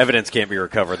evidence can't be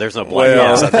recovered. There's no blood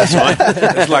on this one.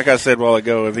 It's like I said a while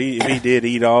ago. If he did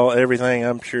eat everything,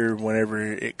 I'm sure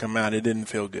whenever it come out, it didn't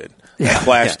feel good.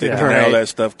 Plastic and all that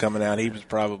stuff coming out, he was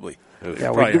probably. Yeah,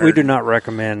 we do not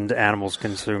recommend animals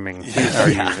consuming our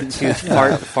units. He was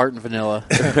farting vanilla.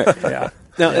 Yeah.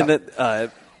 Now, and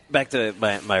then back to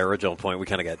my original point, we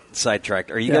kind of got sidetracked.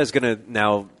 Are you guys going to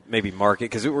now maybe market?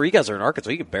 Because where you guys are in Arkansas,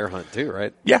 you can bear hunt too,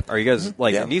 right? Yeah. Are you guys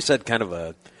and you said kind of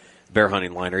a bear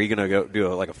hunting line. Are you going to go do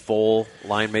a full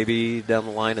line maybe down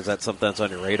the line? Is that something that's on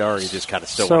your radar, or you just kind of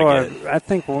still want to get it? I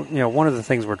think one of the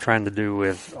things we're trying to do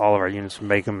with all of our units is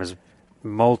make them as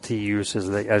multi-use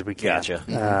as we can.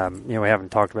 Gotcha. We haven't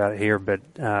talked about it here, but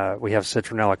we have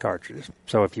citronella cartridges.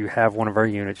 So if you have one of our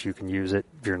units, you can use it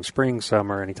during spring,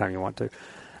 summer, anytime you want to.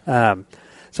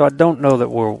 So I don't know that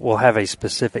we'll have a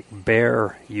specific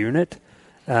bear unit.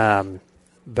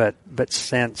 But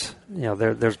scents,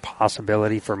 there's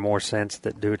possibility for more scents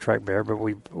that do attract bear. But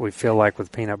we feel like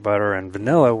with peanut butter and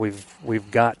vanilla,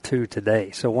 we've got two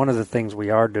today. So one of the things we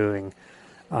are doing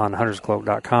on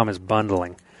hunterscloak.com is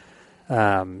bundling.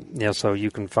 So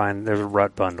you can find there's a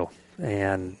rut bundle.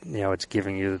 And, it's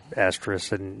giving you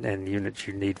estrus and units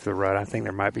you need for the rut. I think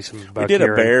there might be some buck. We did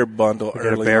a bear bundle early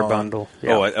on. We did a bear bundle.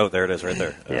 Yeah. Oh, there it is right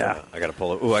there. Yeah. I got to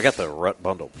pull it. Oh, I got the Rut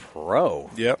Bundle Pro.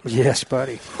 Yep. Yes,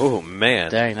 buddy. Oh, man.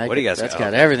 Dang, what do you guys got? That's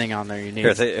got everything on there you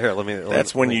need. Here, let me.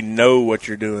 That's when you know what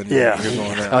you're doing. Yeah. You're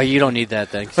going out. Oh, you don't need that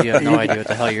then because you have no idea what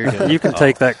the hell you're doing. You can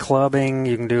take that clubbing.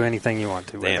 You can do anything you want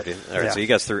to. Damn, dude. All right, so you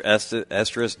guys threw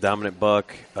estrus, dominant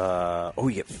buck.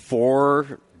 You get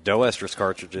 4 doe estrus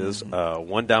cartridges,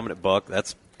 1 dominant buck.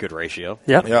 That's good ratio.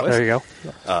 Yep. There you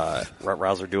go.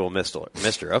 Rouser dual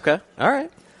mister. Okay. All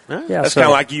right. Yeah, that's kind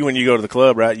of like you when you go to the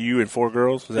club, right? You and 4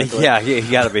 girls. Is that correct? Yeah, you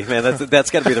got to be, man.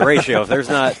 That's got to be the ratio. If there's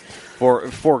not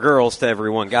four girls to every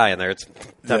one guy in there, it's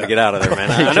time to get out of there, man.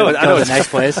 I know it's the next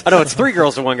place. I know it's 3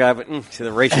 girls to one guy, but see,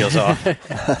 the ratio's off.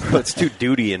 It's too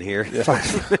duty in here.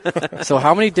 Yeah. So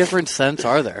how many different scents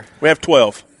are there? We have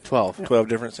 12. 12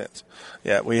 different scents.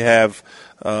 Yeah, we have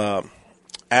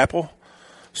apple,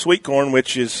 sweet corn,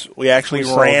 which is we actually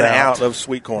ran out of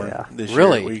sweet corn this year.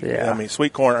 Really? I mean,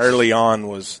 sweet corn early on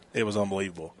was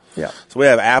unbelievable. Yeah. So we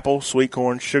have apple, sweet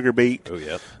corn, sugar beet. Oh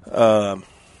yeah.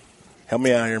 Help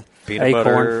me out here.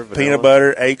 Peanut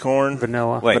butter, acorn,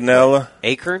 vanilla. Vanilla.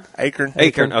 Acorn. Okay.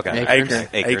 Acorn.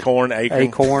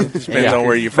 Acorn. Depends on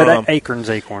where you're from. But acorns.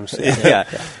 Yeah.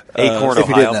 Acorn, if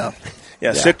you didn't know.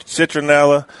 Yeah.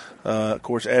 Citronella. Of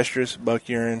course, estrus, buck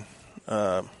urine.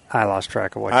 I lost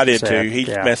track of what I you did said. too. He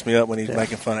messed me up when he's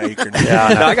making fun of acorn. He tends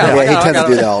to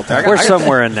do that all the time. We're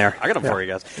somewhere in there. I got them for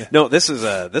you guys. No, this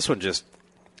one just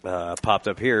popped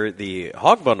up here. The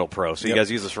Hog Bundle Pro. So you guys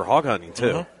use this for hog hunting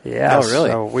too. Yeah. Oh, really?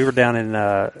 So we were down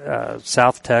in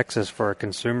South Texas for a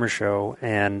consumer show,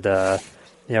 and a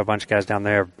bunch of guys down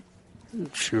there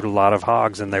shoot a lot of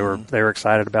hogs, and they were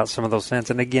excited about some of those scents.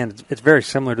 And again, it's very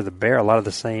similar to the bear. A lot of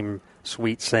the same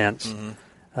sweet scents.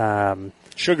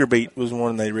 Sugar beet was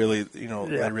one they really,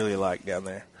 they really liked down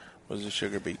there. Was the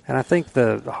sugar beet, and I think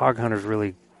the hog hunters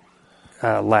really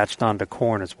latched onto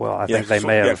corn as well. I think they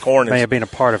may have been a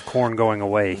part of corn going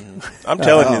away. I'm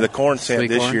telling you, the corn scent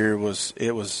this year was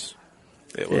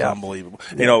unbelievable.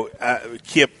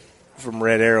 Kip from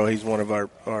Red Arrow, he's one of our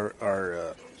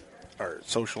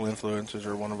social influencers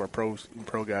or one of our pro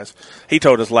guys. He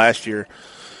told us last year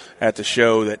at the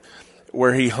show that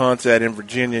where he hunts at in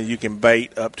Virginia, you can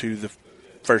bait up to the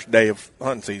first day of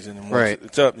hunting season, and once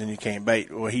it's up, then you can't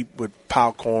bait. Well, he would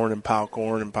pile corn, and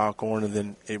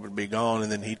then it would be gone,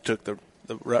 and then he took the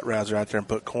rut rouser out there and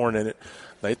put corn in it.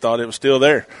 They thought it was still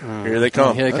there. Here they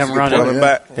come. Here they come running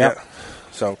back. Yep. Yeah.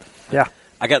 So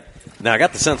I got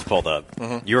the scents pulled up.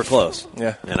 Mm-hmm. You were close.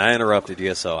 Yeah. And I interrupted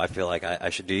you, so I feel like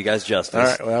I should do you guys justice. All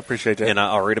right. Well, I appreciate that. And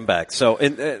I'll read them back. So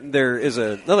there is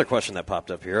another question that popped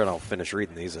up here, and I'll finish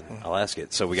reading these, and I'll ask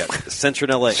it. So we got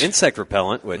Centronella insect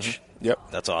repellent, which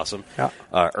that's awesome. Yeah.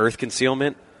 Earth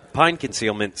concealment, pine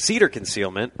concealment, cedar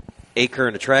concealment,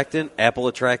 acorn attractant, apple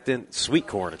attractant, sweet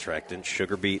corn attractant,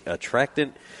 sugar beet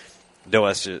attractant, doe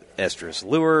estrus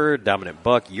lure, dominant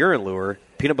buck urine lure,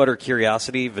 peanut butter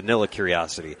curiosity, vanilla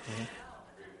curiosity. Mm-hmm.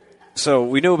 So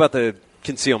we know about the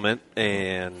concealment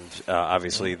and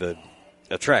obviously the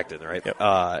attractant, right?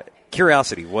 Yep.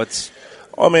 Curiosity, what's...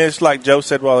 I mean, it's like Joe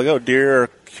said a while ago, deer are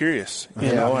curious.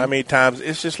 You know, how many times,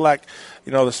 it's just like,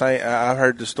 the same, I've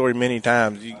heard the story many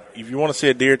times. If you want to see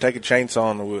a deer, take a chainsaw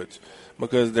in the woods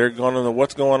because they're going to know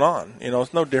what's going on.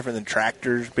 It's no different than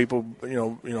tractors, people,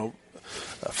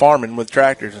 farming with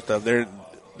tractors and stuff. They're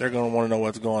going to want to know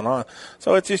what's going on.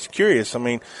 So it's just curious. I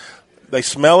mean, they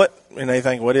smell it and they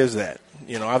think, what is that?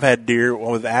 I've had deer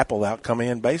with apple out come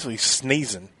in basically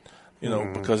sneezing,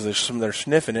 because they're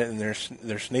sniffing it and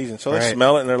they're sneezing. So they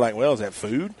smell it and they're like, well, is that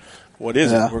food? What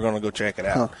is it? We're going to go check it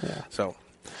out. Huh. Yeah. So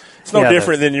it's no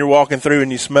different than you're walking through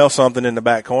and you smell something in the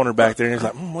back corner back there and it's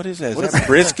like, what is that? Is that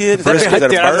brisket? Is that a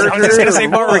burger? I was just going to say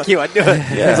barbecue. I knew it.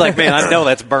 Yeah. It's like, man, I know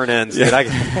that's burn ends. Dude. I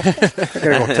got to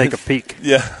go take a peek.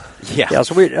 Yeah.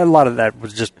 So a lot of that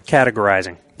was just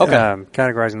categorizing. Okay.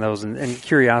 Categorizing those. And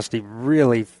curiosity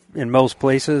really, in most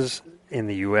places, in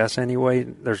the U.S. anyway,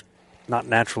 there's not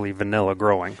naturally vanilla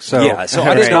growing. So it's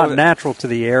not natural to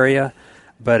the area,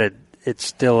 but it's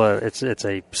still it's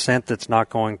a scent that's not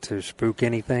going to spook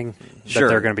anything. Sure. But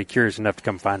they're going to be curious enough to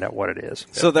come find out what it is.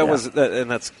 So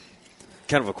and that's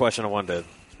kind of a question I wanted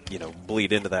to,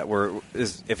 bleed into that.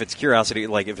 If it's curiosity,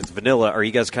 like if it's vanilla, are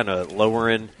you guys kind of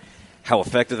lowering how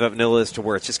effective that vanilla is to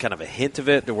where it's just kind of a hint of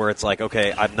it, to where it's like,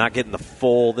 okay, I'm not getting the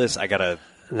full this, I got to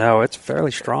No, it's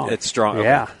fairly strong. It's strong. Okay.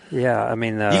 Yeah, yeah. I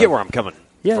mean, you get where I'm coming.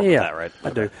 Yeah, from yeah. with that, right? I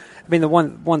do. I mean, the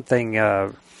one thing.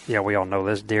 We all know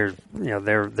this. Deer,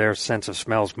 their sense of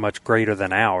smell is much greater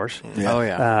than ours. Yeah. Oh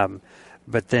yeah.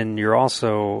 But then you're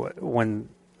also when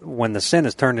the scent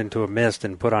is turned into a mist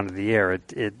and put onto the air,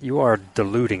 you are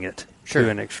diluting it to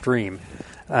an extreme.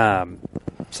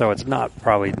 So it's not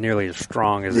probably nearly as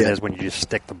strong as it is when you just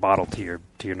stick the bottle to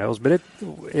your nose. But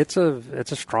it's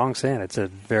a strong scent. It's a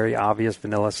very obvious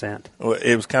vanilla scent. Well,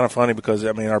 it was kind of funny because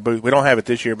our booth, we don't have it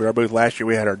this year, but our booth last year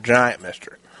we had our giant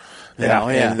mister.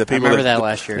 And the people I remember that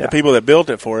last year. The people that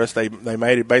built it for us, they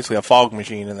made it basically a fog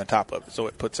machine in the top of it, so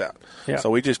it puts out. Yeah.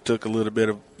 So we just took a little bit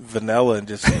of vanilla and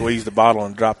just squeezed the bottle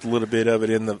and dropped a little bit of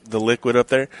it in the liquid up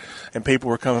there, and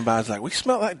people were coming by. It's like, we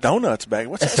smell like donuts back.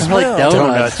 What's that smell? Like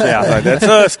donuts. Yeah, like, that's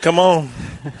us. Come on.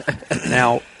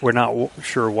 Now we're not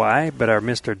sure why, but our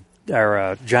giant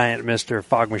Mr.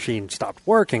 Fog machine stopped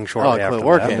working shortly after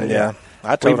working. that. Yeah.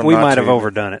 I told them we not might to. have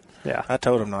overdone it. Yeah, I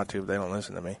told them not to, but they don't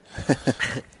listen to me.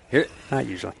 Not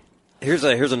usually. Here's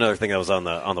another thing that was on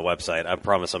the website. I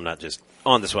promise I'm not just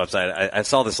on this website. I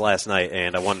saw this last night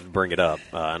and I wanted to bring it up,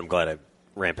 and I'm glad I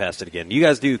ran past it again. You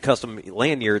guys do custom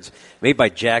lanyards made by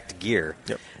Jacked Gear.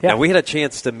 Yep. Yeah. Now we had a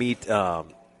chance to meet. I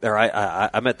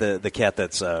met the cat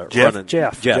that's running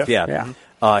Jeff. Yeah.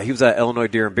 He was at Illinois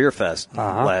Deer and Beer Fest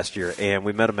last year, and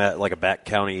we met him at like a back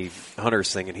county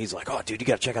hunters thing, and he's like, "Oh, dude, you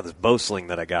got to check out this bow sling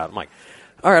that I got." I'm like,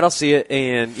 "All right, I'll see it."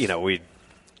 And we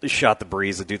shot the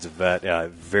breeze. The dude's a vet.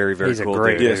 Very, very He's cool a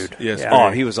great dude. dude. Yes. Yeah. Oh,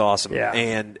 he was awesome. Yeah.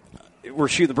 And we're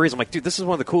shooting the breeze. I'm like, dude, this is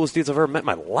one of the coolest dudes I've ever met in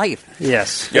my life.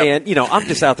 Yes. Yep. And, I'm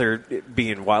just out there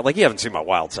being wild. Like, you haven't seen my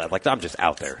wild side. Like, I'm just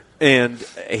out there. And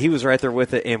he was right there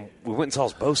with it, and we went and saw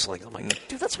his bow sling. I'm like,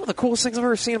 dude, that's one of the coolest things I've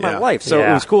ever seen in my life. So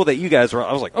it was cool that you guys were –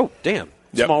 I was like, oh, damn,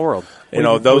 small world. We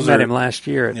met him last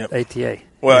year at ATA.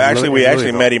 Well, actually, we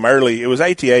actually met him early. It was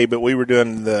ATA, but we were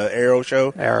doing the Arrow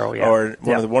show. Or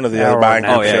one of the other buying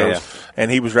group shows. Yeah. And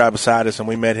he was right beside us, and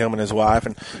we met him and his wife.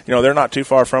 And, they're not too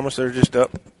far from us. They're just up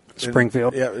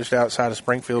Springfield. Just outside of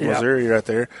Springfield, Missouri right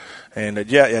there. And,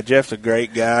 Jeff's a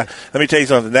great guy. Let me tell you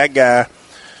something. That guy,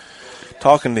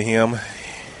 talking to him,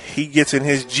 he gets in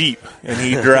his Jeep, and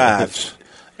he drives.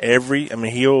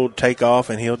 He'll take off,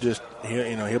 and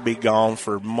he'll be gone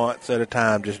for months at a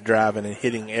time just driving and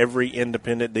hitting every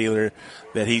independent dealer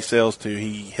that he sells to.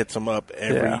 He hits them up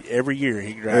every year.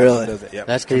 He drives and does it. Yep.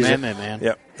 That's commitment, man.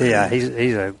 Yep. Yeah,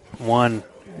 he's a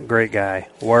great guy.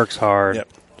 Works hard. Yep.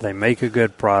 They make a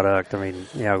good product.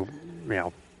 Go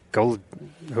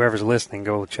whoever's listening,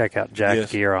 go check out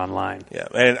Jacked Gear online. Yeah,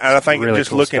 and I think really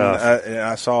just cool looking, stuff.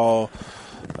 I saw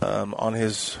on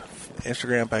his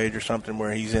Instagram page or something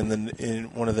where he's in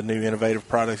one of the new innovative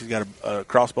products. He's got a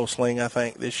crossbow sling, I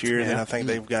think, this year, and I think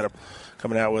they've got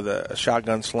coming out with a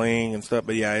shotgun sling and stuff.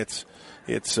 But it's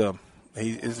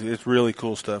really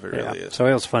cool stuff. It really is. So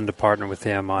it was fun to partner with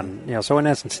him on. So in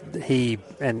essence, he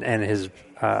and his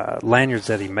lanyards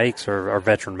that he makes are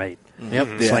veteran made.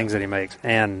 Yep. Slings that he makes,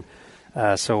 and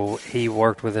so he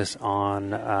worked with us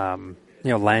on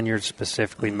lanyards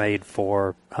specifically made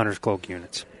for hunters cloak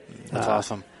units. That's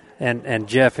awesome. And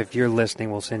Jeff, if you're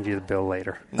listening, we'll send you the bill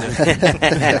later.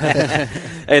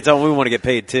 Hey, tell me we want to get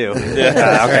paid too. Okay,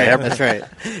 that's right.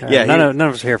 Yeah, none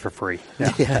of us are here for free.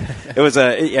 Yeah. It was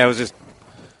just.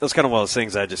 That was kind of one of those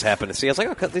things I just happened to see. I was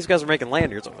like, oh, these guys are making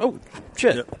lanyards. Oh,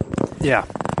 shit. Yeah.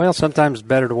 Well, sometimes it's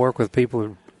better to work with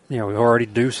people who already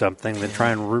do something than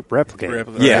try and replicate.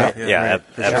 Yeah,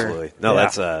 absolutely. Sure. No,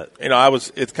 that's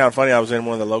it's kind of funny. I was in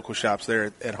one of the local shops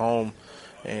there at home,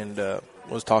 and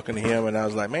was talking to him, and I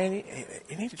was like, man,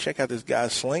 you need to check out this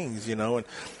guy's slings, and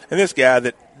this guy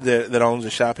that owns the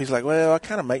shop, he's like, well, I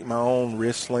kind of make my own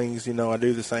wrist slings, I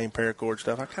do the same paracord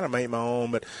stuff. I kind of make my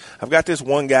own, but I've got this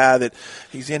one guy that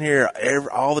he's in here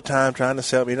all the time trying to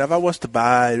sell me, and if I was to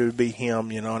buy, it would be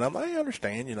him, and I'm like, I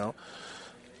understand,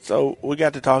 So we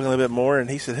got to talking a little bit more, and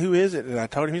he said, who is it? And I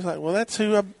told him, he's like, well, that's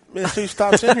who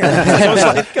stops in here.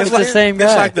 It's the same guy.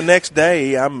 It's like the next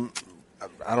day, I'm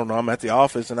at the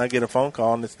office, and I get a phone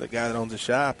call, and it's the guy that owns the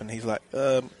shop, and he's like,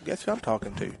 guess who I'm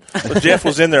talking to? But Jeff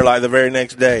was in there like the very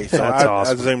next day, so I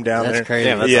zoomed down there. That's crazy.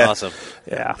 Damn, that's awesome.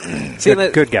 Yeah. See,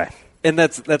 good guy. And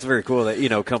that's very cool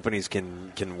that companies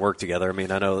can work together. I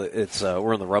mean, I know it's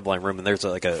we're in the Rubline room, and there's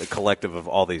like a collective of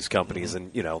all these companies,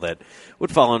 and that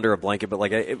would fall under a blanket. But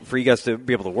like for you guys to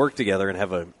be able to work together and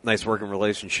have a nice working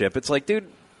relationship, it's like, dude,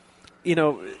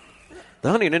 the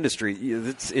hunting industry,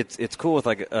 it's cool with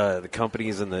like the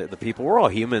companies and the people. We're all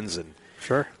humans, and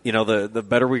sure, the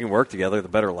better we can work together, the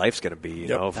better life's going to be.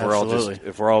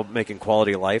 If we're all making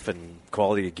quality of life and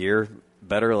quality of gear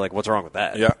better, like what's wrong with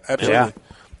that? Yeah, absolutely. Yeah.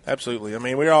 Absolutely. I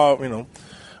mean, we're all,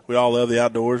 we all love the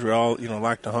outdoors. We all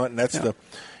like to hunt, and that's the.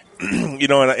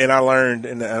 And I learned,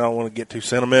 and I don't want to get too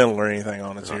sentimental or anything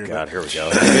on it. Oh God, here we go.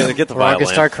 Get the violin. I can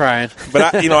start crying.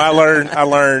 But I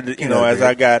learned, as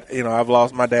I got, I've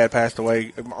lost. My dad passed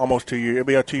away almost 2 years. It'll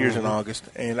be 2 years in August,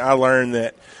 and I learned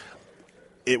that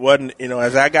it wasn't,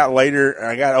 as I got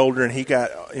older, and he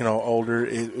got, older.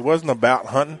 It wasn't about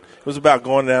hunting. It was about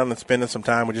going down and spending some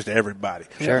time with just everybody.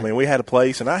 Sure. I mean, we had a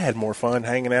place, and I had more fun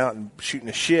hanging out and shooting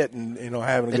the shit and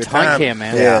having a good hunt time camp,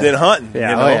 man. than hunting.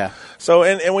 Yeah. Oh, yeah. So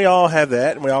and we all have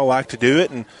that, and we all like to do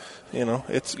it, and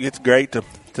it's great to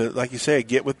like you said,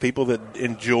 get with people that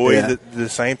enjoy the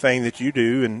same thing that you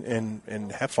do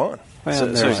and have fun.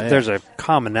 Well, there's a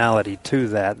commonality to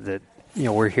that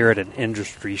we're here at an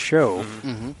industry show,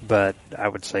 but I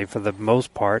would say for the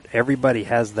most part, everybody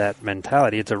has that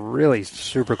mentality. It's a really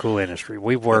super cool industry.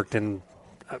 We've worked in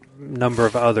a number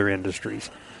of other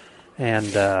industries,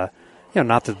 and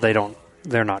not that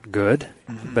they're not good,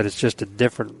 but it's just a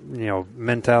different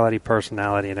mentality,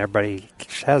 personality, and everybody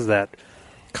has that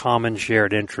common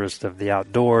shared interest of the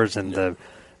outdoors and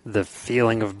the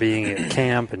feeling of being at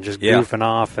camp and just goofing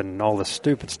off and all the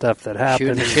stupid stuff that happens.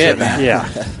 Shooting the shit, man. Yeah,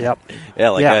 yep.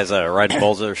 Yeah, guys riding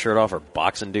bulls with their shirt off or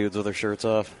boxing dudes with their shirts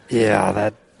off.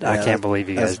 Yeah, I can't believe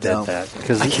you guys did that.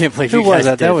 I can't believe who you guys was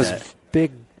that? did That was that.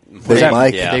 Big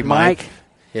Mike. Yeah. Big Mike.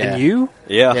 Yeah. And you?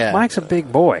 Yeah. Mike's a big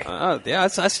boy. I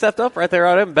stepped up right there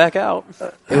on him and back out.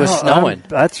 It was snowing.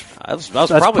 That's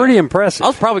probably pretty impressive. I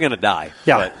was probably going to die.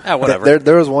 Yeah. But, whatever.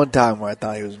 There was one time where I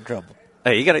thought he was in trouble.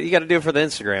 Hey, you got to do it for the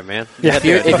Instagram, man. Yeah.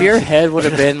 If your head would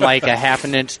have been like a half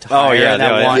an inch higher than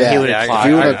that one, he would have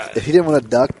clocked. If he didn't want to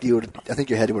duck, I think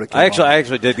your head would have came I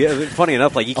actually did. Funny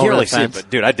enough, you can't really see it, but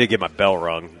dude, I did get my bell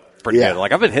rung pretty good.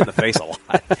 I've been hitting the face a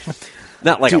lot.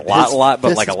 Not a lot,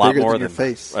 but a lot more than your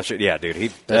face. I should. Yeah,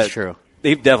 dude. That's true.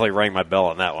 He definitely rang my bell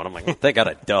on that one. I'm like, thank God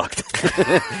I ducked.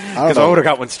 Because I would have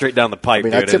got one straight down the pipe,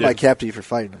 dude. I tip my cap to you for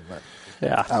fighting him, but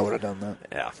Yeah. I would have done that.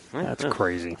 Yeah. That's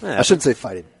crazy. Yeah. I shouldn't say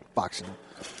fighting, boxing.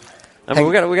 I mean,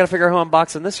 we got to figure out who I'm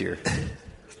boxing this year.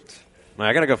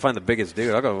 I got to go find the biggest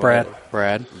dude. I'll go Brad.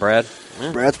 Yeah.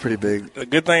 Brad's pretty big. The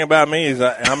good thing about me is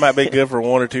I might be good for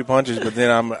one or two punches, but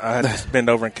then I have to bend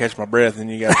over and catch my breath,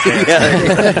 and you got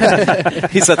a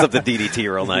chance. He sets up the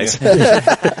DDT real nice.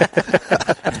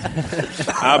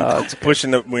 I'm pushing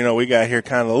the. We got here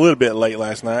kind of a little bit late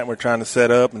last night. We're trying to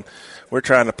set up, and we're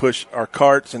trying to push our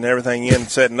carts and everything in,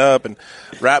 setting up, and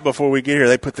right before we get here,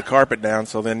 they put the carpet down.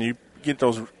 So then you get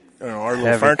those. Our little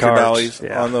Heavy furniture carts, dollies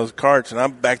yeah. on those carts, and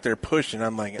I'm back there pushing.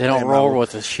 I'm like, They don't roll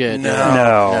with the shit. No.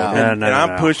 No. And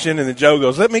I'm pushing, and then Joe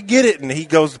goes, "Let me get it," and he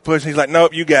goes to push, and he's like,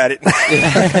 "Nope, you got it."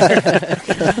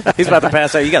 He's about to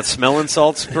pass out. You got smelling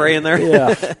salt spray in there?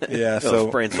 Yeah. So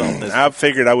spraying salt. I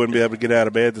figured I wouldn't be able to get out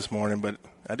of bed this morning, but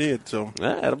I did. So,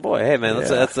 boy, hey man,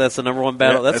 that's the number one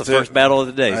battle. Yeah, that's the first battle of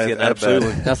the day. Getting out of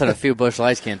bed. Nothing a few bush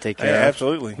lights can't take care of.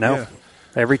 Absolutely. No. Yeah.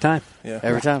 Every time. Yeah.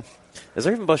 Every time. Is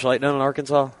there even bush light down in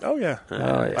Arkansas? Oh yeah.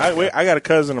 yeah. I got a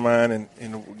cousin of mine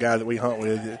and a guy that we hunt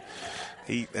with.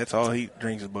 That's all he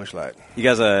drinks is Busch Light. You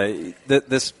guys,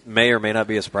 this may or may not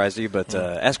be a surprise to you, but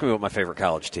ask me what my favorite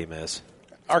college team is.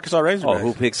 Arkansas Razorbacks. Oh,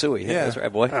 Who Pig Suey. Yeah. That's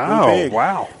right, boy. Oh,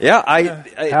 wow. Yeah,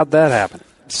 How'd that happen?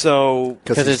 So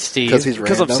Because it's Steve. Because he's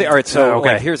Because random. all right, so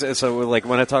okay.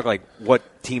 when I talk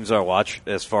what teams do I watch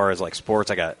as far as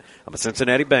sports, I'm a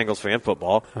Cincinnati Bengals fan,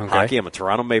 football, hockey. I'm a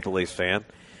Toronto Maple Leafs fan,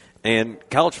 and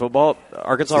college football,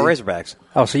 Arkansas Razorbacks.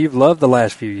 Oh, so you've loved the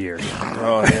last few years.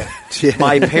 Oh yeah. Yeah.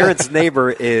 My parents' neighbor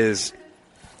is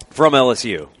from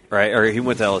LSU, right? Or he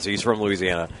went to LSU. He's from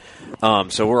Louisiana.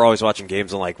 So we're always watching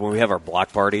games, and when we have our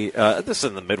block party, this is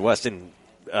in the Midwest in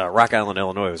Rock Island,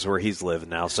 Illinois, is where he's living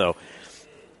now. So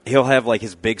he'll have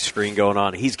his big screen going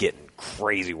on. He's getting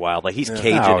crazy wild. He's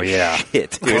Cajun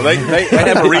shit, dude. Well, they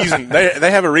have a reason.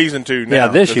 They have a reason to now. Yeah,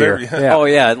 this year. Yeah. Oh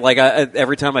yeah,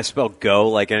 every time I spell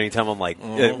go, anytime I'm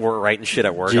we're writing shit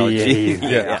at work.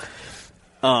 G-E-E.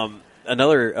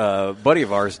 Another buddy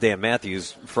of ours, Dan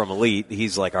Matthews from Elite.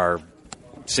 He's our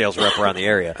sales rep around the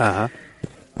area. Uh-huh.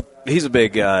 He's a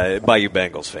big Bayou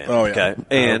Bengals fan. Oh, yeah. Okay,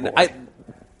 and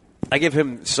I give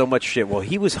him so much shit. Well,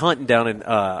 he was hunting down in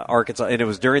Arkansas, and it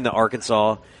was during the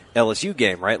Arkansas LSU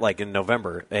game, right? In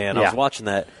November, and I was watching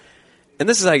that. And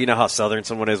this is how you know how Southern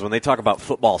someone is when they talk about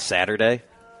football Saturday.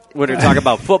 When they're talking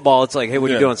about football, it's hey,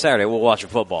 what are you doing Saturday? We'll watch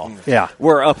football. Yeah.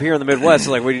 We're up here in the Midwest,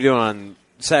 what are you doing on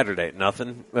Saturday?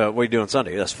 Nothing. What are you doing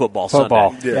Sunday? That's football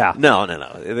Football. Sunday. Yeah.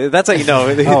 No. That's how you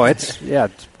know. Oh, it's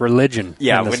religion.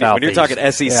 Yeah, in the when you're talking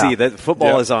Southeast. SEC, that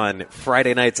football is on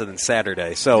Friday nights and then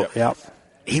Saturday. So Yep.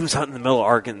 he was hunting in the middle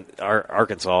of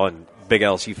Arkansas, and big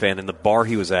LSU fan. And the bar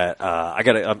he was at,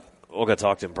 we'll go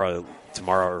talk to him probably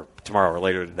tomorrow or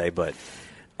later today. But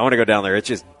I want to go down there. It's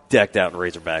just decked out in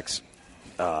Razorbacks.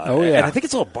 And I think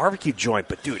it's a little barbecue joint,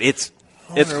 but dude, it's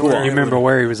cool. You remember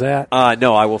where he was at?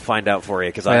 No, I will find out for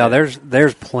you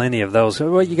there's plenty of those.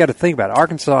 Well, you got to think about it.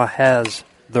 Arkansas has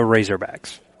the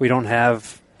Razorbacks. We don't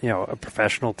have a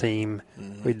professional team.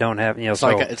 We don't have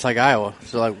It's like Iowa.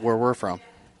 So like where we're from.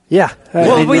 Yeah.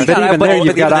 You've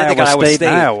got Iowa State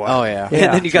and Iowa. Oh, yeah.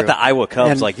 And then you got the Iowa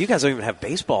Cubs. You guys don't even have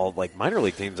baseball, minor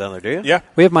league teams down there, do you? Yeah.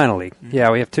 We have minor league.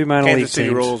 Yeah, we have 2 minor league teams. Kansas City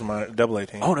Royals, AA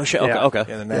team. Oh, no shit. Yeah. Okay.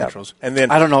 Yeah, the Naturals. And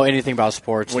then I don't know anything about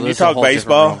sports. When you talk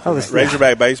baseball,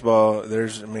 Razorback baseball,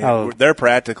 they're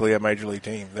practically a major league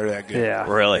team. They're that good. Yeah.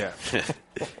 Really? Yeah.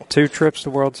 2 trips to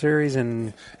World Series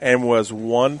and was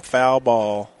one foul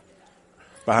ball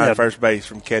behind first base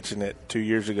from catching it 2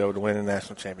 years ago to win a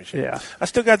national championship. Yeah. I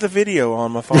still got the video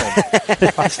on my phone.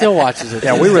 I still watches it.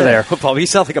 Yeah, we were there. Paul, you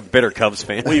sound like a bitter Cubs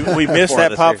fan. We missed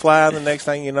that pop fly, and the next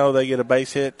thing you know, they get a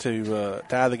base hit to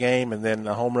tie the game, and then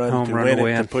a home run to win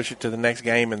it, to push it to the next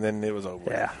game, and then it was over.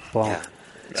 Yeah. Well,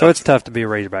 so it's tough to be a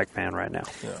Razorback fan right now.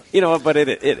 Yeah. You know what? But it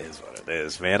is what it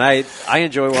is, man. I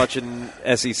enjoy watching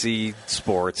SEC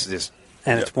sports.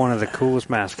 And it's one of the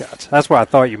coolest mascots. That's what I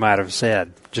thought you might have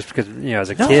said. Just because as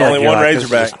a kid, there's only one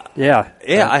Razorback.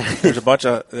 There's a bunch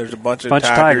of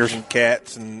tigers and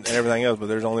cats and everything else, but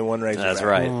there's only one Razorback. That's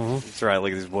right. Mm-hmm. That's right.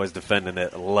 Look at these boys defending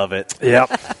it. I love it. Yep.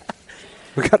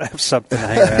 We got to have something to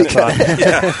hang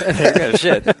that on.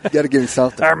 Shit. You got to give me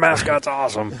something. Our mascot's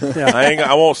awesome. Yeah.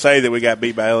 I won't say that we got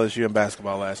beat by LSU in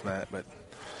basketball last night, but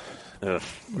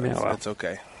it's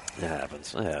okay. It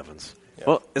happens. Yeah.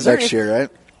 Well, next year, right?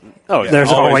 Oh, yeah.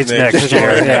 There's always next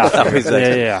year.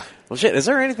 Yeah. Well, shit. Is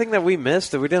there anything that we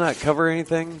missed? Did we not cover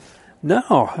anything?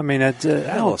 No, I mean I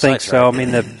don't think so. I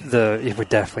mean we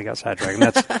definitely got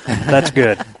sidetracked. That's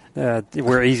good.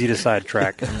 We're easy to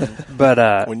sidetrack,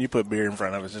 but when you put beer in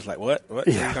front of us, it's like what? What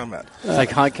are you talking about? It's like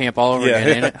hunt camp all over again,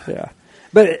 ain't it? Yeah.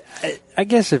 But I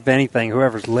guess if anything,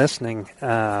 whoever's listening,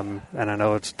 and I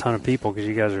know it's a ton of people because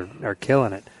you guys are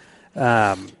killing it.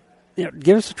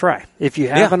 Give us a try. If you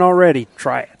haven't already,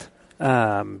 try it.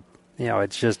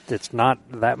 It's not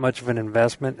that much of an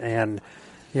investment, and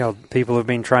people have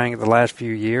been trying it the last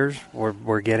few years.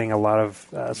 We're getting a lot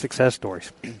of success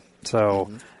stories. So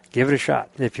give it a shot.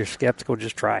 If you're skeptical,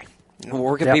 just try. Well,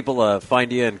 where can people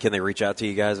find you, and can they reach out to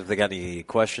you guys if they got any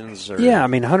questions? Or? Yeah, I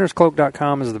mean,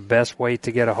 hunterscloak.com is the best way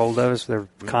to get a hold of us. There's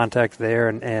contact there,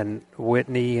 and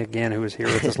Whitney, again, who was here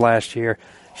with us last year,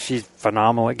 she's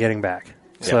phenomenal at getting back.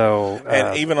 Yeah. So,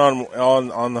 and even on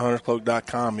the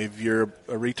hunterscloak.com, if you're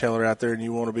a retailer out there and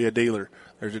you want to be a dealer,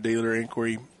 there's a dealer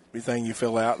inquiry thing you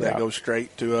fill out that goes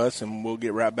straight to us, and we'll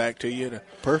get right back to you. To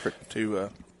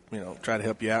try to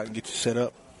help you out and get you set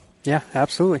up. Yeah,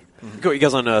 absolutely. Cool. You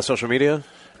guys on social media?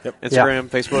 Yep. Instagram,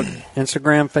 Facebook?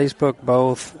 Instagram, Facebook,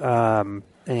 both.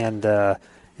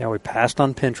 We passed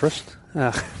on Pinterest.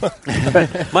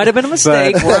 Might have been a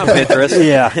mistake. We're on Pinterest.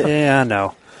 Yeah, I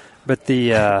know. But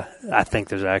I think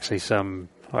there's actually some,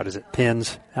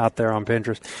 pins out there on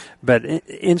Pinterest. But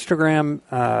Instagram,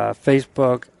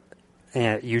 Facebook,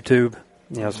 and YouTube,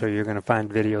 so you're going to find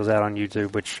videos out on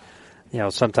YouTube, which,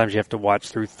 sometimes you have to watch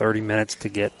through 30 minutes to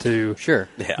get to,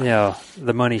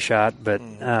 the money shot. But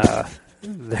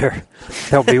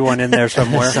there'll be one in there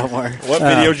somewhere. What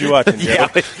videos you watching, Joe?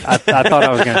 I thought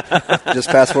I was going to just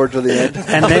fast forward to the end.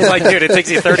 And then, like, dude, it takes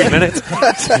you 30 minutes.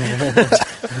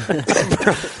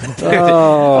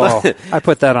 I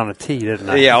put that on a tee, didn't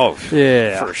I?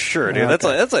 Yeah, for sure, dude.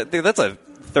 Okay. That's a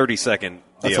 30-second deal.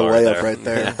 That's a layup right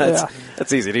there.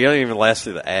 That's easy. You don't even last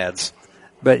through the ads.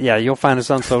 But yeah, you'll find us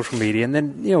on social media, and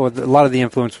then with a lot of the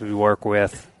influencers we work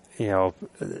with,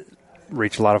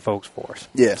 reach a lot of folks for us.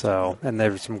 Yeah. So, and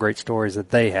there's some great stories that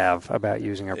they have about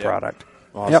using our product.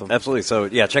 Awesome. Yep. Absolutely. So,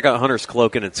 check out Hunter's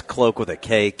Cloak, and it's Cloak with a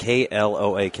K,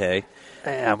 Kloak.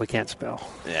 Yeah, we can't spell.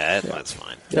 Yeah, that's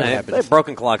fine.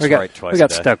 Broken clocks right twice. We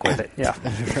got stuck with it. Yeah.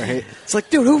 Right. It's like,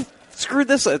 dude, who screwed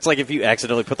this? It's like if you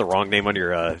accidentally put the wrong name on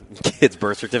your kid's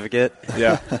birth certificate.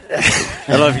 Yeah. I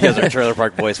don't know if you guys are a Trailer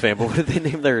Park Boys fan, but what did they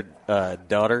name their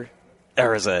daughter?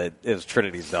 Or it was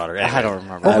Trinity's daughter. Anyway. I don't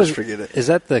remember. I just forget it. Is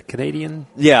that the Canadian?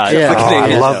 Yeah.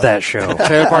 I love that show.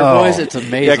 Trailer Park Boys, it's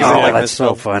amazing. That's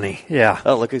so funny. Yeah.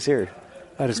 Oh, look who's here.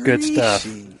 That is good stuff.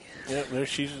 Yep, there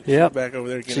she's back over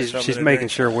there. She's making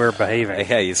sure we're behaving.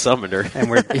 Hey, you summoned her. And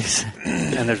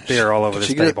and there's beer all over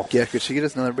this table. Could she get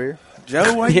us another beer?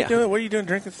 Joe, what are you doing? What are you doing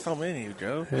drinking so many,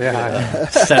 Joe? Yeah.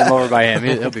 Send him over by him.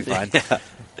 He'll be fine.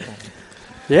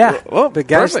 Yeah. Well, but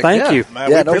guys, thank you. Man,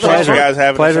 no pleasure. Guys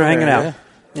having pleasure hanging out. Yeah.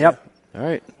 Yep. All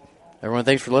right. Everyone,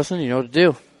 thanks for listening. You know what to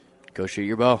do. Go shoot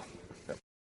your bow.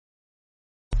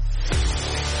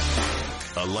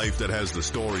 A life that has the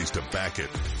stories to back it.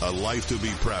 A life to be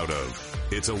proud of.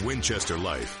 It's a Winchester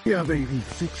life. Yeah, baby.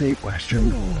 6'8"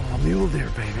 Western. Oh, mule deer,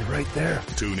 baby, right there.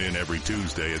 Tune in every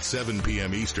Tuesday at 7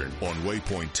 p.m. Eastern on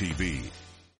Waypoint TV.